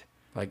equipment,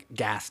 like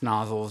gas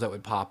nozzles that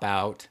would pop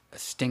out, a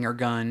stinger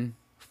gun,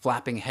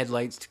 flapping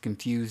headlights to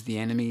confuse the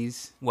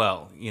enemies.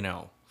 Well,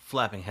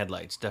 flapping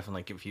headlights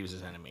definitely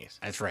confuses enemies.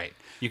 That's right.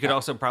 You could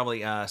also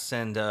probably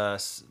send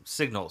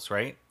signals,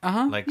 right?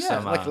 Uh-huh.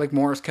 Like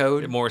Morse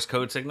code. Morse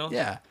code signals?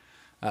 Yeah.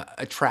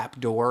 A trap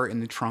door in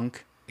the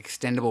trunk,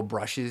 extendable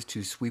brushes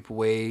to sweep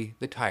away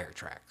the tire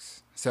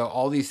tracks. So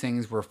all these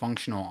things were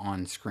functional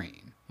on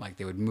screen. Like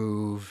they would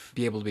move,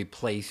 be able to be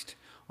placed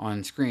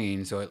on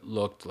screen so it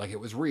looked like it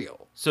was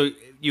real. So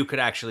you could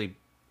actually...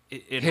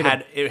 It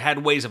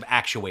had ways of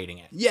actuating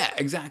it. Yeah,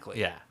 exactly.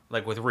 Yeah,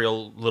 like with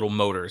real little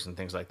motors and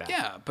things like that.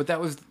 Yeah, but that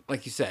was,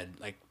 like you said,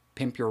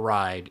 pimp your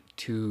ride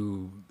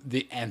to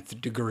the nth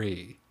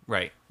degree.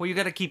 Right. Well, you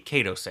got to keep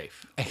Kato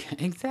safe.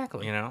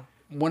 Exactly.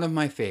 One of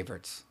my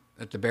favorites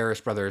that the Barris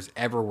brothers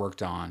ever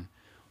worked on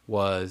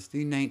was the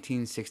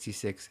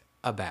 1966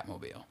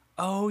 Batmobile.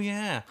 Oh,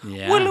 yeah.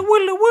 Yeah. Willa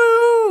willa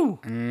woo!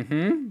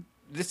 Mm-hmm.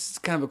 This is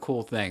kind of a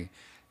cool thing.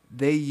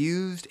 They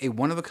used a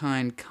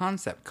one-of-a-kind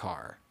concept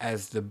car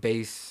as the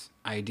base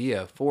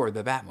idea for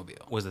the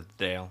Batmobile. Was it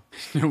the Dale?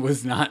 It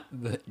was not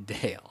the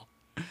Dale.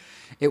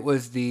 It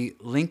was the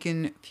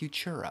Lincoln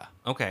Futura.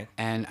 Okay.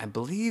 And I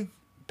believe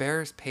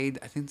Barris paid,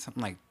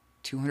 something like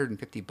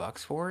 $250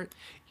 for it.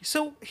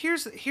 So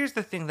here's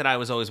the thing that I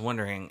was always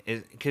wondering,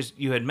 is because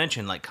you had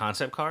mentioned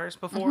concept cars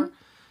before, mm-hmm.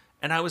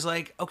 and I was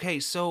like, okay,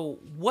 so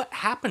what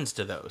happens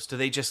to those? Do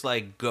they just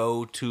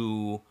go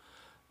to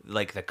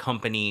the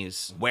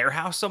company's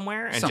warehouse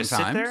somewhere and just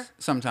sit there?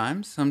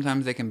 Sometimes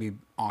they can be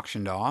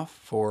auctioned off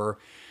for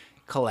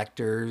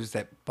collectors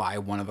that buy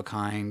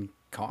one-of-a-kind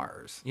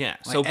cars. Yeah,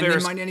 so and they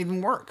might not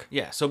even work.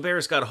 Yeah, so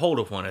Barris got a hold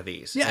of one of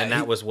these, and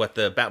that was what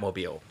the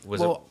Batmobile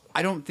was. Well,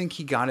 I don't think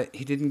he got it.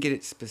 He didn't get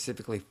it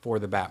specifically for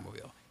the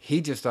Batmobile.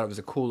 He just thought it was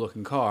a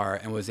cool-looking car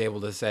and was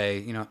able to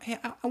say, hey,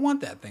 I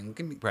want that thing.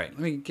 Let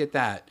me get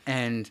that.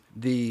 And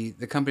the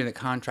company that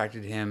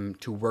contracted him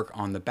to work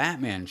on the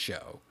Batman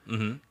show,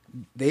 mm-hmm.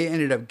 they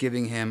ended up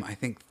giving him,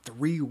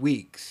 3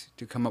 weeks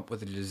to come up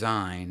with a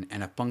design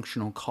and a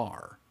functional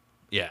car.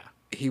 Yeah.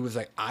 He was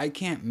like, I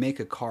can't make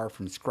a car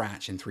from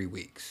scratch in 3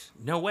 weeks.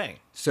 No way.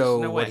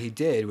 So what he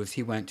did was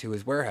he went to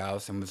his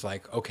warehouse and was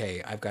like,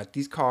 okay, I've got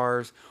these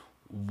cars.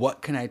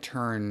 What can I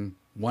turn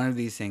one of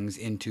these things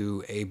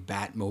into a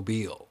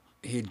Batmobile?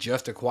 He had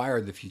just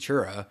acquired the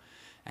Futura.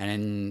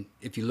 And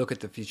if you look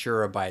at the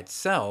Futura by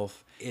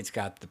itself, it's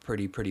got the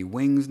pretty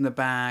wings in the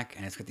back,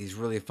 and it's got these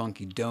really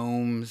funky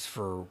domes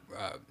for,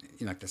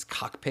 this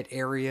cockpit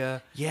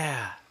area.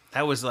 Yeah,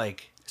 that was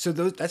So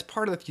that's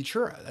part of the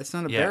Futura. That's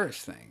not a Barris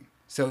thing.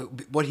 So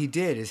what he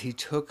did is he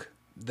took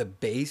the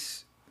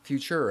base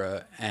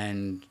Futura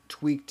and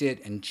tweaked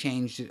it and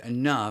changed it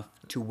enough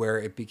to where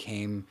it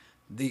became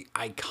the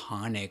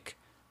iconic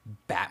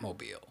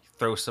Batmobile.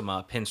 Throw some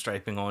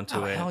pinstriping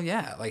onto it. Hell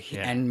yeah.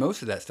 And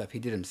most of that stuff he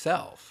did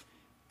himself.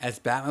 As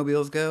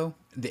Batmobiles go,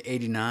 the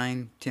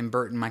 89 Tim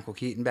Burton, Michael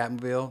Keaton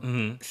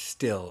Batmobile,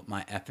 still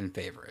my effing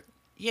favorite.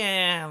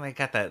 Yeah, they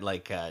got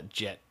that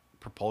jet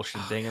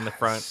propulsion thing in the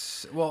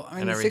front. Well, I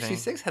mean, the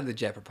 66 had the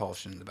jet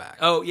propulsion in the back.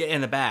 Oh, yeah,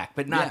 in the back,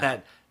 but not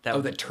that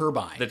the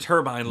turbine. The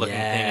turbine-looking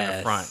thing in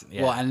the front.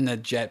 Yeah. Well, and the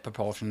jet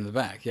propulsion in the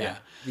back, yeah.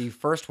 The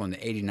first one,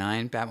 the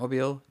 89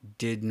 Batmobile,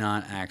 did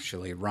not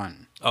actually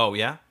run. Oh,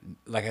 yeah?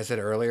 Like I said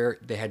earlier,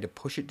 they had to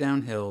push it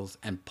down hills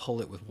and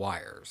pull it with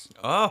wires.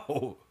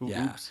 Oh,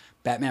 yeah. Oops.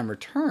 Batman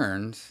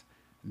Returns,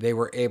 they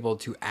were able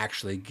to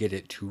actually get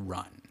it to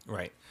run.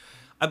 Right.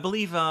 I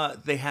believe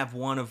they have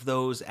one of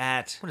those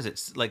at, what is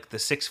it, like the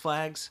Six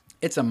Flags?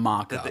 It's a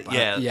mock-up.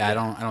 I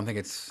don't think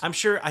it's. I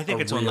think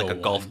it's on like a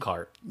golf one.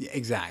 cart. Yeah,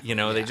 exactly.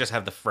 They just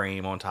have the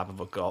frame on top of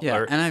a golf cart.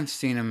 cart. And I've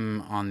seen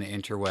them on the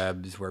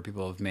interwebs where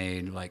people have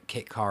made like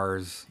kit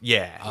cars.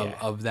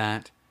 Of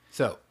that.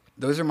 So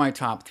those are my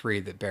top 3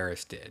 that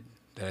Barris did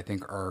that I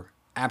think are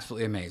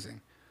absolutely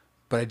amazing.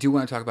 But I do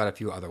want to talk about a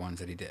few other ones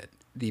that he did.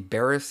 The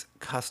Barris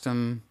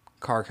Custom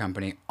Car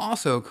Company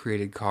also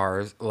created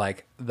cars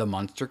like the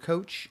Munster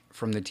Coach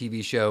from the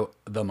TV show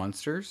The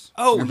Munsters.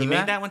 Oh, he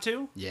made that one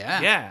too?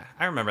 Yeah. Yeah,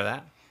 I remember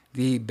that.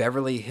 The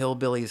Beverly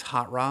Hillbillies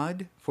Hot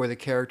Rod for the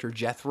character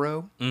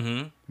Jethro.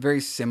 Mm-hmm.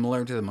 Very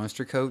similar to the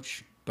Munster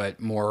Coach, but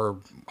more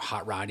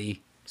hot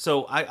roddy.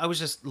 So I was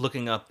just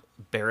looking up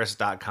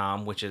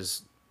Barris.com, which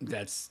is...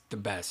 That's the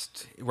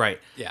best. Right.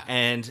 Yeah.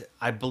 And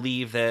I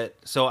believe that...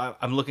 So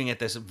I'm looking at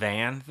this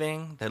van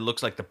thing that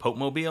looks like the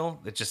Pope-mobile.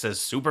 It just says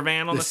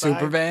Supervan on the side.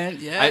 The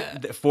Supervan, yeah.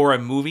 For a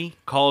movie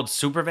called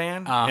Supervan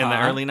in the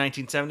early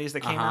 1970s that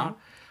came out.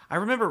 I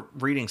remember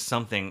reading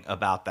something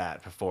about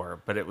that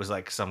before, but it was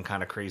like some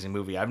kind of crazy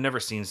movie. I've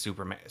never seen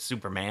Superman. I've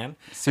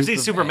seen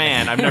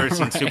Superman. I've never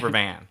seen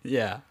Supervan.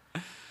 Yeah.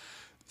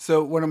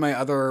 So one of my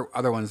other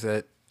ones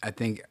that I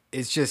think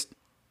is just...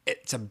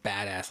 It's a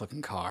badass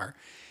looking car.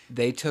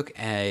 They took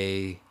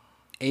a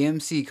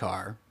AMC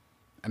car,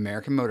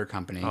 American Motor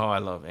Company. Oh, I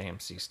love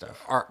AMC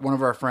stuff. One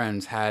of our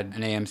friends had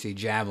an AMC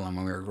Javelin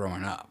when we were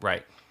growing up.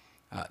 Right.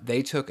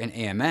 They took an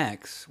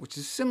AMX, which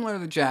is similar to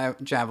the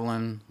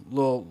Javelin,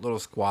 little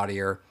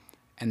squattier,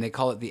 and they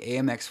call it the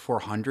AMX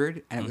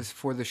 400, and it was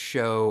for the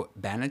show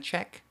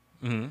Banachek,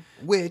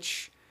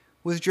 which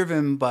was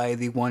driven by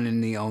the one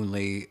and the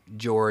only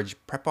George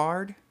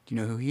Peppard. Do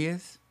you know who he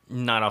is?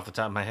 Not off the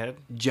top of my head.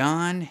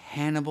 John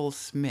Hannibal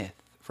Smith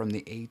from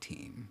the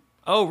A-Team.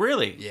 Oh,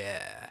 really?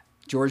 Yeah.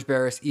 George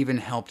Barris even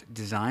helped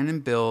design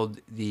and build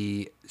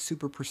the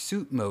Super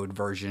Pursuit mode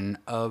version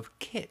of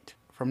KITT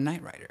from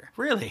Knight Rider.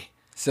 Really?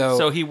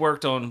 So he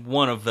worked on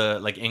one of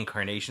the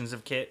incarnations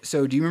of KITT.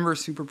 So do you remember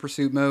Super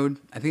Pursuit mode?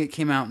 I think it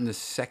came out in the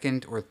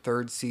 2nd or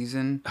 3rd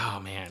season. Oh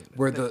man,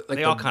 where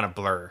they all kind of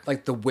blur.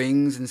 Like the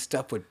wings and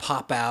stuff would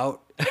pop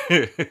out.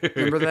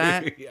 Remember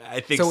that? Yeah,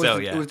 I think so.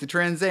 It was the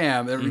Trans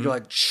Am. It would go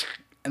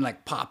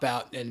and pop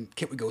out, and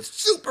KITT would go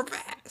super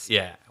fast.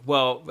 Yeah.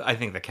 Well, I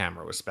think the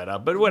camera was sped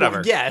up, but whatever.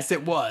 Well, yes,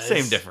 it was.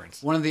 Same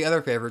difference. One of the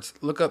other favorites.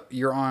 Look up.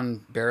 You're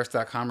on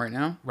Barris.com right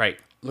now. Right.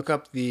 Look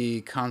up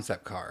the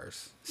concept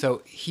cars.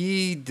 So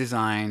he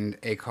designed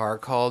a car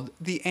called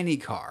the Any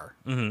Car.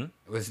 Mm-hmm.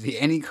 It was the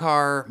Any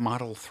Car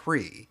Model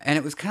 3. And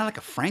it was kind of like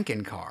a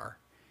Franken car.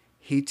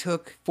 He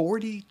took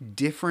 40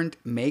 different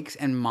makes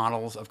and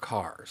models of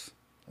cars,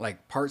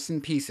 like parts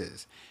and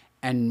pieces,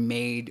 and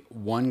made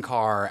one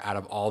car out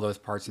of all those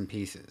parts and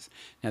pieces.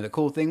 Now, the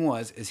cool thing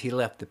is he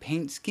left the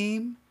paint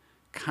scheme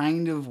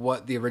kind of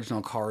what the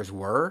original cars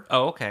were.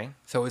 Oh, okay.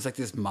 So it was like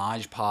this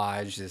Mod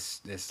Podge,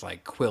 this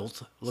like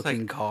quilt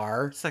looking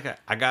car. It's like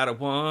I got it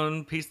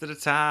one piece at a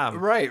time.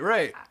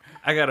 Right.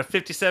 I got a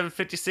 57,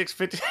 56,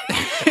 50.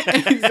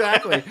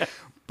 Exactly.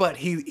 But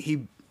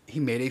he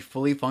made a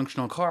fully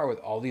functional car with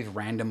all these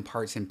random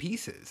parts and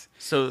pieces.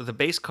 So the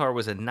base car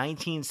was a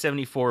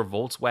 1974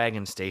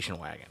 Volkswagen station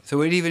wagon. So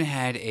it even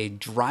had a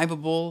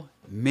drivable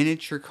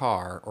miniature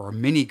car or a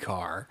mini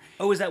car.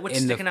 Oh, is that what's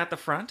sticking out the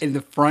front? In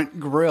the front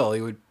grille, it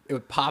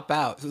would pop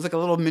out. So it was like a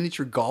little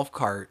miniature golf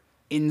cart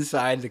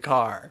inside the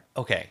car.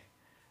 Okay.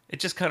 It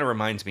just kind of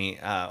reminds me,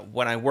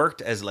 when I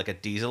worked as like a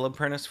diesel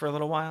apprentice for a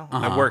little while,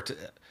 I worked,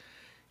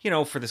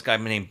 for this guy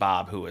named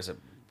Bob, who was a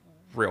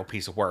real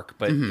piece of work,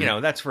 but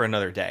that's for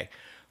another day.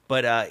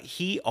 But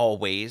he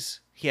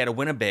had a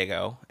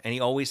Winnebago, and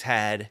he always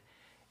had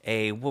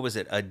a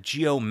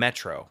Geo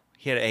Metro.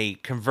 He had a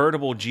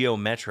convertible Geo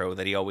Metro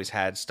that he always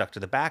had stuck to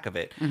the back of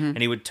it, and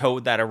he would tow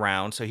that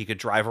around so he could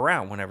drive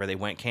around whenever they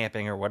went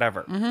camping or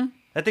whatever.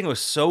 That thing was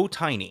so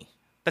tiny.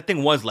 That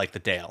thing was like the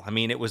Dale. I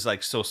mean, it was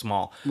like so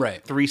small.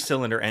 Right.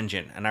 3-cylinder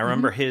engine. And I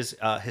remember his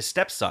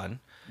stepson,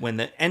 when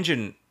the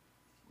engine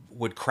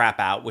would crap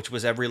out, which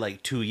was every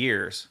 2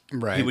 years,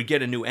 right, he would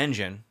get a new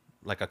engine,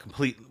 like a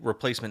complete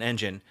replacement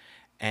engine,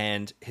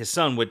 and his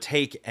son would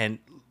take, and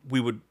we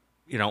would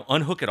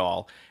unhook it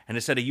all, and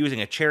instead of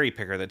using a cherry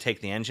picker to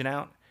take the engine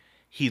out,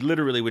 he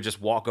literally would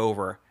just walk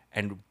over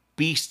and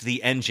beast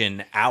the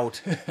engine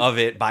out of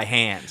it by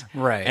hand.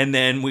 Right. And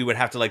then we would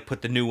have to like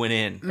put the new one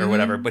in or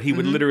whatever, but he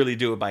would literally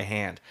do it by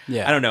hand.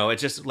 Yeah. I don't know.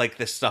 It's just like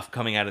this stuff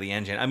coming out of the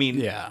engine. I mean,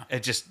 Yeah.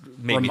 it just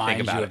made me think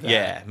Reminds about you it. of that.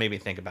 Yeah, made me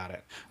think about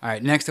it. All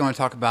right, next I want to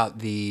talk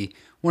about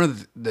one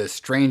of the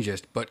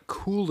strangest but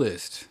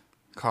coolest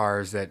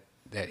cars that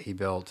he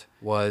built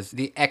was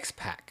the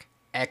X-Pac.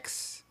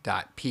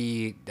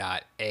 X.P.A.C.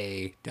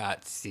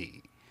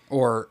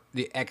 Or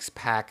the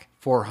X-Pac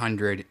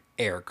 400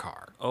 air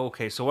car.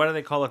 Okay, so why do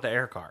they call it the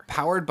air car?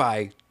 Powered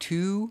by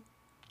 2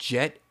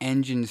 jet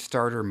engine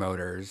starter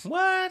motors.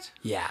 What?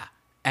 Yeah.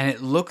 And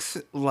it looks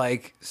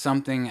like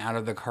something out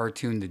of the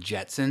cartoon The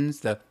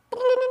Jetsons.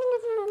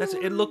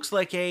 It looks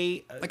like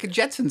Like a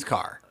Jetsons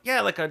car.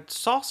 like a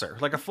saucer,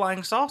 like a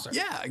flying saucer.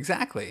 Yeah,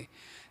 exactly.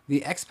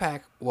 The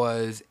X-Pac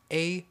was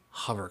a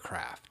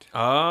hovercraft.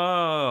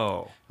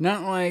 Oh.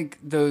 Not like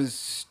those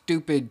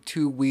stupid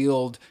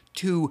two-wheeled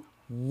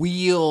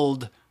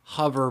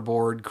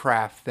hoverboard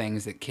craft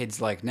things that kids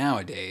like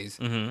nowadays.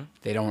 Mm-hmm.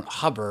 They don't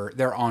hover,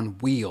 they're on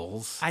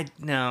wheels. I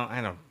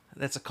don't.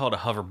 That's called a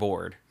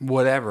hoverboard.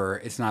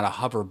 Whatever, it's not a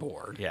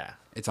hoverboard. Yeah.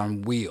 It's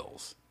on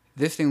wheels.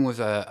 This thing was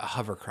a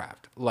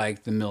hovercraft,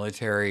 like the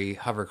military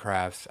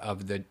hovercrafts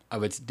of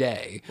its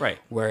day. Right.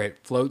 Where it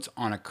floats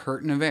on a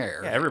curtain of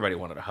air. Yeah, everybody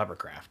wanted a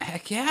hovercraft.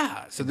 Heck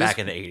yeah. So Back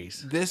in the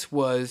 80s. This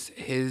was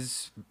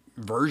his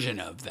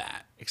version of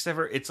that. Except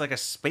for it's like a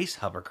space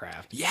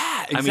hovercraft.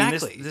 Yeah,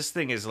 exactly. I mean, this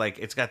thing is like,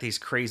 it's got these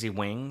crazy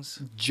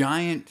wings.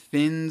 Giant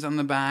fins on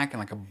the back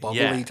and like a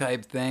bubbly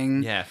type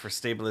thing. Yeah, for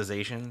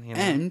stabilization.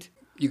 And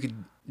you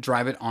could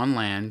drive it on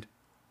land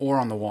or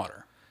on the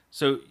water.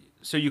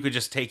 So you could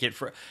just take it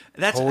for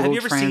have you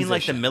ever seen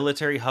like the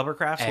military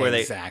hovercrafts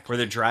where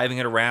they're driving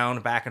it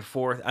around back and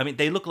forth? I mean,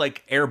 they look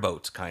like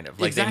airboats kind of.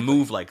 Like they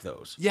move like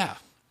those. Yeah.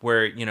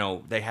 Where,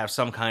 they have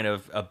some kind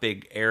of a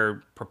big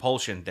air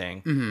propulsion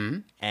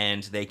thing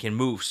and they can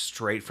move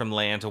straight from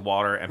land to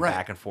water and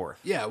back and forth.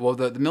 Yeah, well,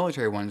 the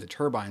military ones, the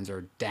turbines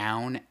are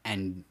down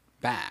and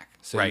back.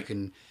 So you Right.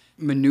 can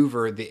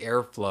maneuver the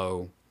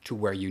airflow to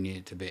where you need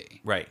it to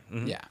be. Right.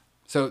 Mhm. Yeah.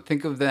 So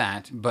think of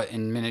that, but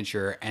in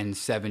miniature and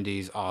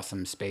 70s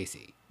awesome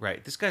spacey.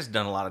 Right. This guy's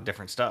done a lot of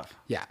different stuff.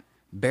 Yeah.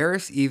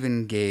 Barris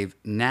even gave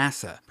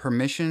NASA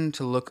permission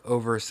to look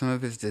over some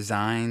of his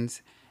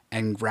designs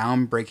and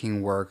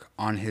groundbreaking work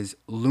on his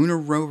lunar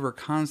rover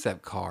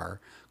concept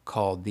car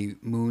called the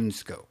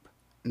Moonscope.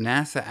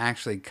 NASA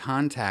actually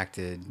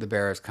contacted the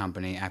Barris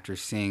company after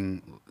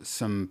seeing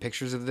some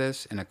pictures of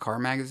this in a car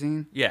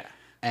magazine. Yeah.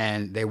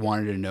 And they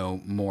wanted to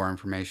know more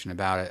information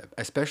about it,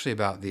 especially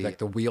about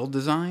the wheel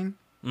design.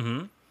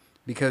 Mm-hmm.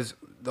 Because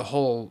the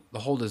whole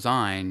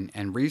design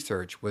and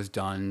research was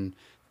done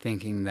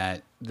thinking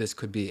that this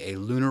could be a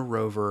lunar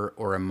rover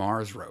or a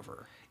Mars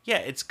rover. Yeah,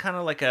 it's kind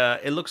of like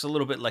it looks a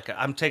little bit like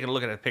I'm taking a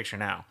look at a picture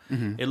now.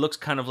 Mm-hmm. It looks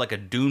kind of like a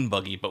dune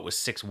buggy, but with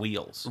 6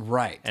 wheels.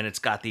 Right. And it's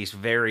got these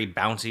very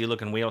bouncy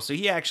looking wheels. So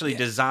he actually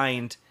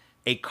designed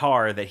a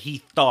car that he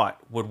thought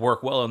would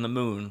work well on the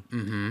moon.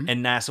 Mm-hmm.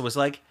 And NASA was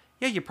like,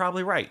 yeah, you're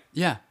probably right.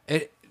 Yeah.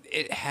 It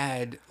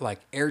had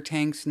like air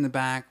tanks in the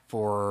back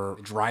for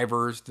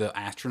drivers, the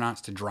astronauts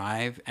to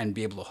drive and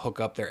be able to hook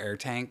up their air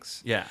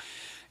tanks. Yeah.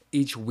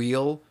 Each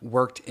wheel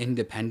worked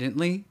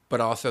independently, but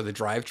also the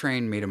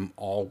drivetrain made them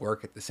all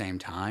work at the same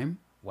time.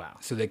 Wow.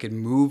 So they could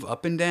move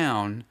up and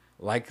down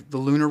like the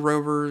lunar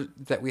rover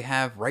that we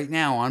have right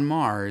now on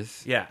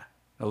Mars. Yeah.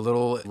 A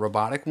little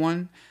robotic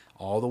one.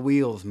 All the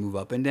wheels move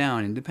up and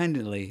down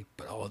independently,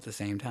 but all at the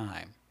same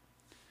time.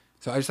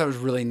 So I just thought it was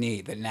really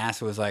neat that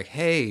NASA was like,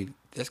 hey,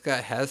 this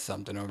guy has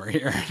something over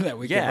here that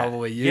we could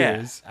probably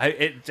use. Yeah.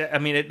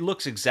 It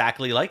looks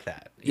exactly like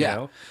that. You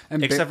know?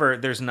 And except for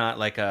there's not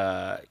like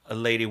a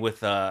lady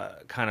with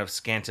a kind of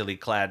scantily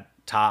clad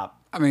top.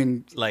 I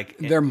mean, like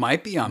there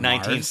might be on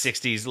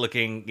 1960s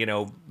looking,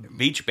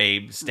 beach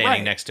babe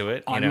standing next to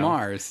it. On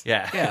Mars.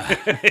 Yeah.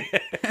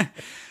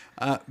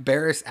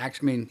 Barris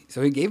actually,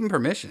 so he gave him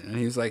permission and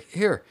he was like,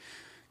 here,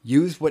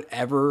 use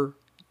whatever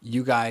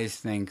you guys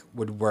think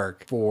would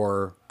work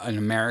for an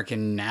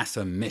American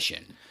NASA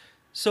mission.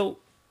 So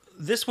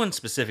this one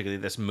specifically,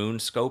 this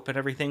Moonscope and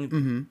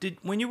everything,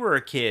 when you were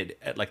a kid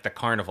at like the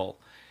carnival,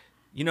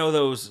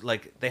 those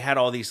like they had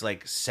all these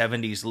like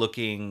 70s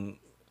looking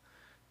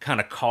kind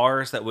of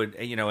cars that would,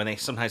 and they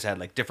sometimes had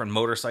like different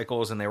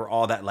motorcycles and they were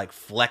all that like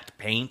flecked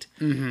paint.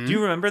 Mm-hmm. Do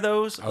you remember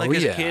those?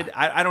 As a kid?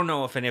 I don't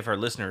know if any of our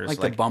listeners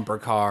like the bumper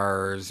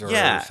cars or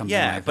something like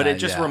that. But it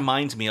just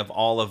reminds me of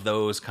all of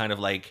those kind of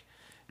like,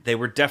 they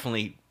were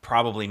definitely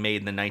probably made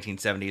in the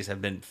 1970s,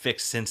 have been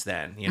fixed since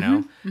then,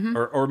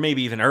 or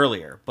maybe even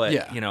earlier.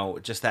 But,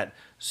 just that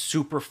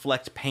super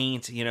flecked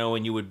paint,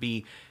 and you would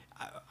be,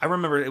 I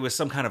remember it was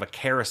some kind of a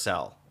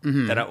carousel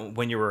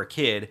when you were a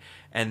kid,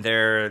 and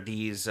they're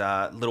these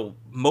little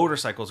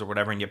motorcycles or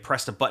whatever, and you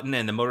pressed a button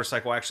and the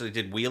motorcycle actually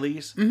did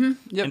wheelies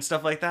and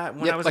stuff like that.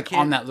 When I was a kid,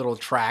 on that little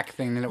track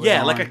thing that it was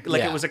yeah, on.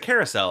 it was a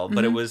carousel,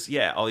 but it was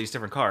all these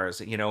different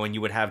cars, and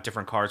you would have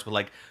different cars with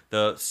like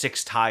the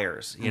 6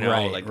 tires,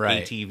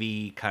 Right.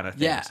 ATV kind of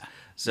things. Yeah.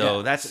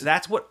 So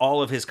that's what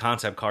all of his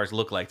concept cars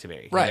look like to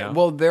me. Right.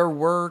 Well, there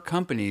were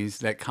companies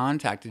that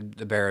contacted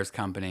the Barris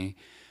company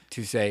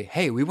to say,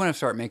 "Hey, we want to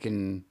start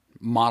making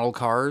model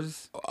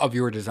cars of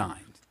your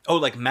designs." Oh,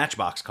 like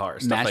Matchbox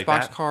cars, stuff like that.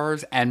 Matchbox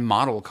cars and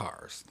model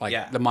cars,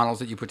 like the models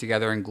that you put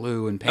together and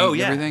glue and paint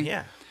and everything.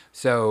 Yeah.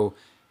 So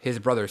his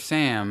brother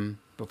Sam,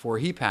 before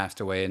he passed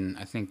away in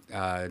I think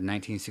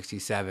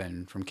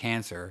 1967 from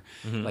cancer,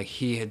 like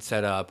he had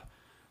set up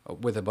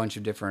with a bunch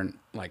of different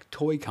like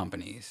toy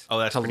companies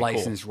to to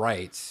license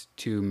rights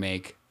to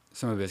make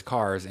some of his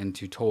cars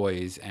into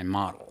toys and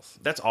models.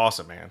 That's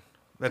awesome, man.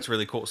 That's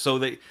really cool. So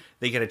they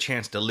get a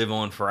chance to live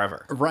on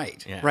forever.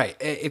 Right. Yeah. Right.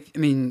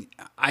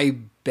 I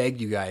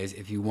beg you guys,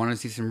 if you want to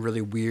see some really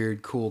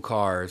weird, cool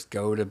cars,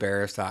 go to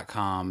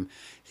Barris.com.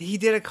 He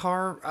did a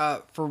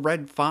car for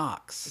Red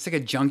Fox. It's like a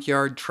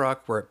junkyard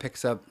truck where it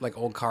picks up like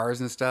old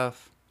cars and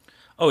stuff.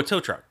 Oh, a tow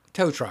truck.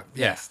 Tow truck.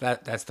 Yes,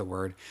 that's the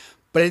word.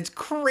 But it's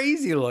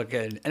crazy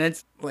looking, and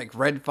it's like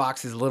Red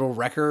Fox's little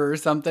wrecker or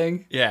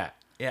something. Yeah.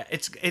 Yeah.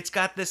 It's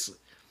got this.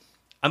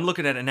 I'm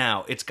looking at it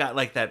now. It's got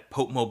like that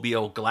Pope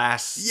Mobile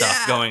glass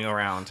stuff going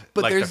around,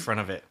 but like the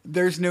front of it.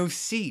 There's no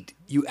seat.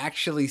 You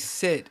actually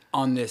sit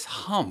on this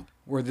hump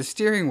where the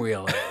steering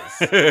wheel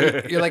is.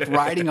 You're like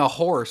riding a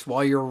horse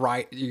while you're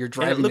driving. And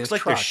it looks this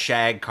like truck. there's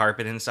shag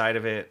carpet inside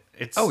of it.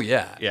 It's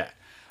yeah.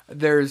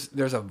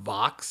 There's a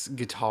Vox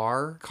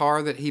guitar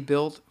car that he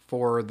built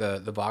for the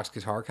Vox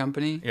Guitar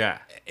Company. Yeah.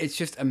 It's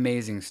just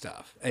amazing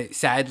stuff.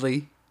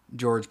 Sadly,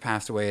 George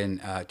passed away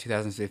in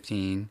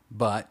 2015,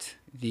 but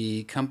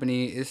the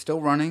company is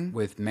still running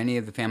with many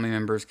of the family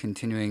members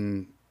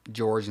continuing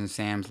George and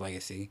Sam's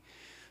legacy.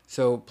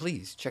 So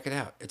please check it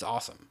out. It's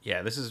awesome.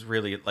 Yeah, this is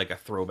really like a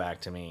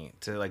throwback to me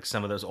to like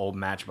some of those old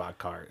Matchbox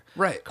cars.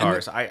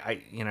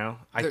 I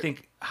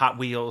think Hot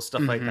Wheels,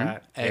 stuff like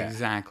that.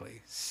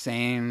 Exactly.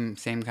 Same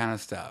kind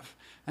of stuff.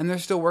 And they're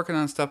still working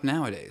on stuff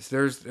nowadays.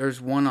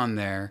 There's one on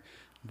there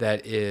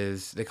that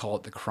is, they call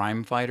it the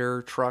Crime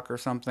Fighter truck or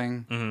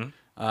something. Mm-hmm.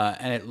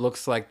 And it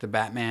looks like the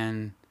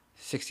Batman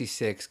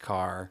 66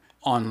 car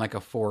on like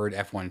a Ford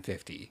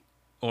F-150.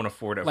 On a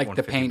Ford F-150. Like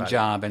the paint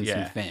job and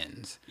some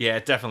fins. Yeah,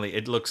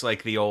 it looks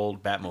like the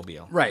old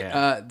Batmobile. Right.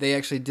 Yeah. They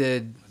actually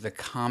did the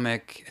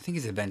comic, I think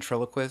he's a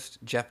ventriloquist,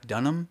 Jeff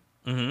Dunham.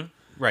 Mm-hmm.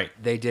 Right.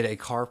 They did a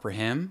car for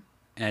him,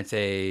 and it's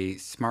a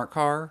smart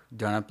car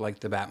done up like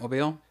the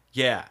Batmobile.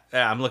 Yeah,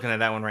 I'm looking at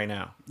that one right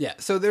now. Yeah,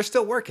 so they're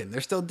still working.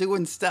 They're still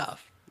doing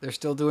stuff. They're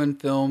still doing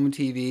film,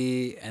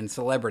 TV, and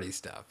celebrity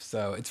stuff.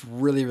 So it's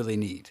really, really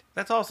neat.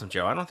 That's awesome,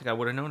 Joe. I don't think I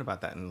would have known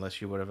about that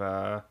unless you would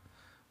have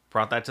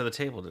brought that to the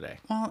table today.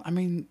 Well, I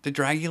mean, the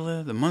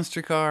Dragula, the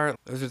Munster car,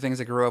 those are things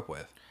I grew up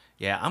with.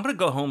 Yeah, I'm going to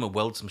go home and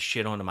weld some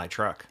shit onto my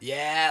truck.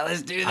 Yeah,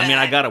 let's do that. I mean,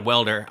 I got a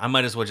welder. I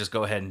might as well just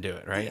go ahead and do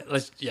it, right?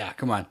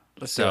 Come on.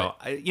 Let's do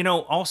it.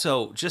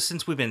 Also, just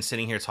since we've been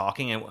sitting here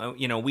talking, and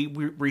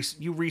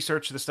you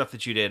researched the stuff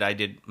that you did, I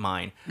did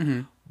mine.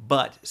 Mm-hmm.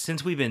 But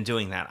since we've been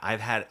doing that,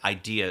 I've had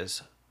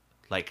ideas,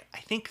 like I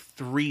think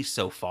 3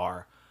 so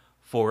far,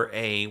 for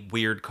a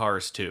Weird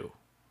Cars 2.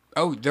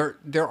 Oh,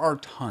 there are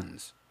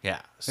tons.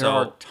 Yeah, there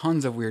are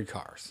tons of weird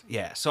cars.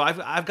 Yeah, so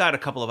I've got a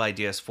couple of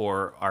ideas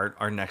for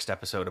our next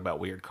episode about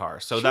weird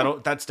cars. So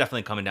that's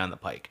definitely coming down the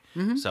pike.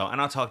 Mm-hmm. So,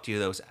 and I'll talk to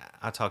you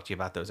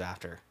about those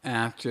after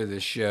the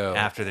show.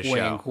 After the show.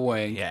 Wink,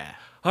 wink. Yeah.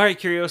 All right,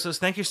 Curiosos,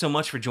 thank you so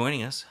much for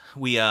joining us.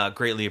 We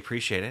greatly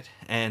appreciate it.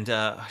 And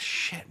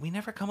we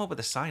never come up with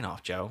a sign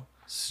off, Joe.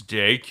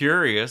 Stay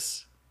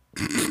curious.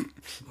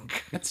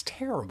 That's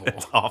terrible.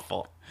 It's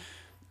awful.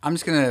 I'm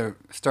just going to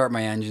start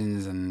my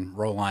engines and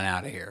roll on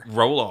out of here.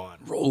 Roll on.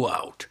 Roll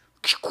out.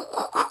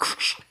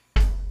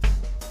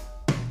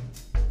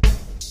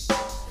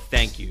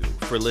 Thank you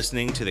for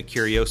listening to the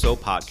Curioso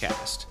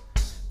Podcast.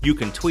 You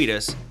can tweet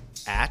us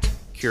at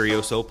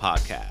Curioso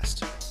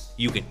Podcast.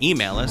 You can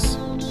email us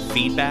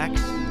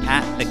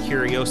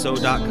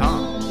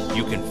feedback@thecurioso.com.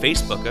 You can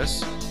Facebook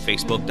us,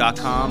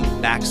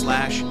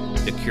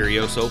 facebook.com/The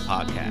Curioso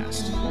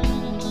Podcast.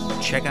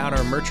 Check out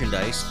our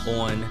merchandise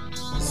on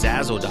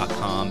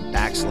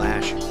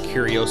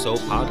Zazzle.com/Curioso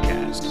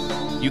Podcast.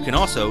 You can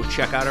also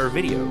check out our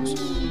videos,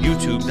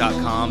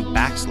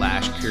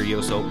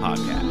 youtube.com/Curioso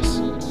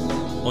Podcast.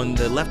 On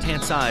the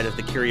left-hand side of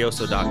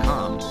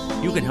thecurioso.com,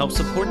 you can help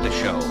support the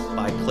show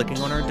by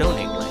clicking on our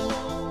donate link.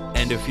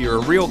 And if you're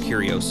a real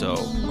Curioso,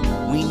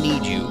 we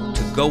need you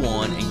to go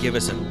on and give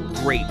us a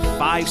great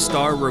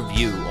 5-star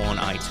review on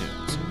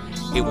iTunes.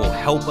 It will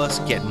help us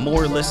get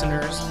more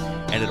listeners,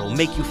 and it'll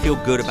make you feel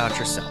good about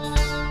yourself.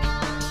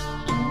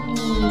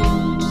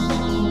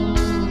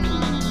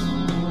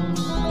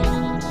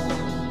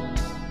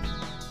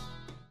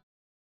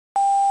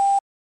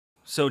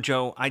 So,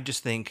 Joe, I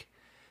just think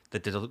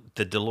that the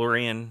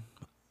DeLorean...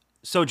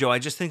 So, Joe, I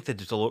just think that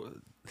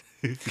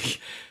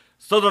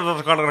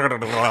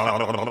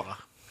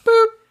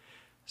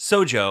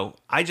So, Joe,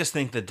 I just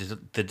think that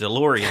the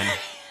DeLorean.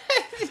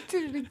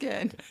 Did it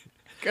again.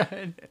 Go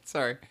ahead.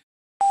 Sorry.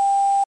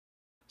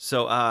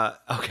 So,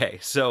 okay.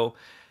 So,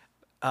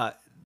 so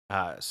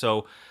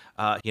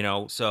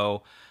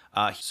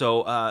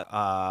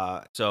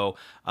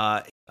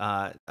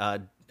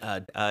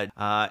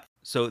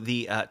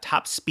the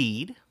top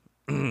speed.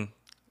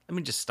 Let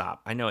me just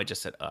stop. I know I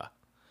just said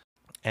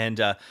and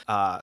there.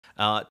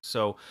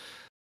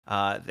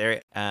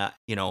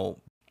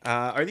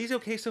 Are these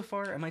okay so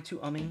far? Am I too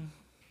umming?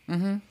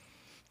 Mm-hmm.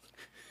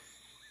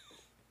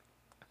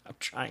 I'm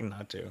trying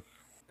not to.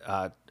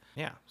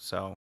 Yeah.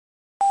 So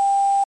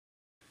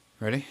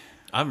Ready?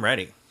 I'm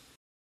ready.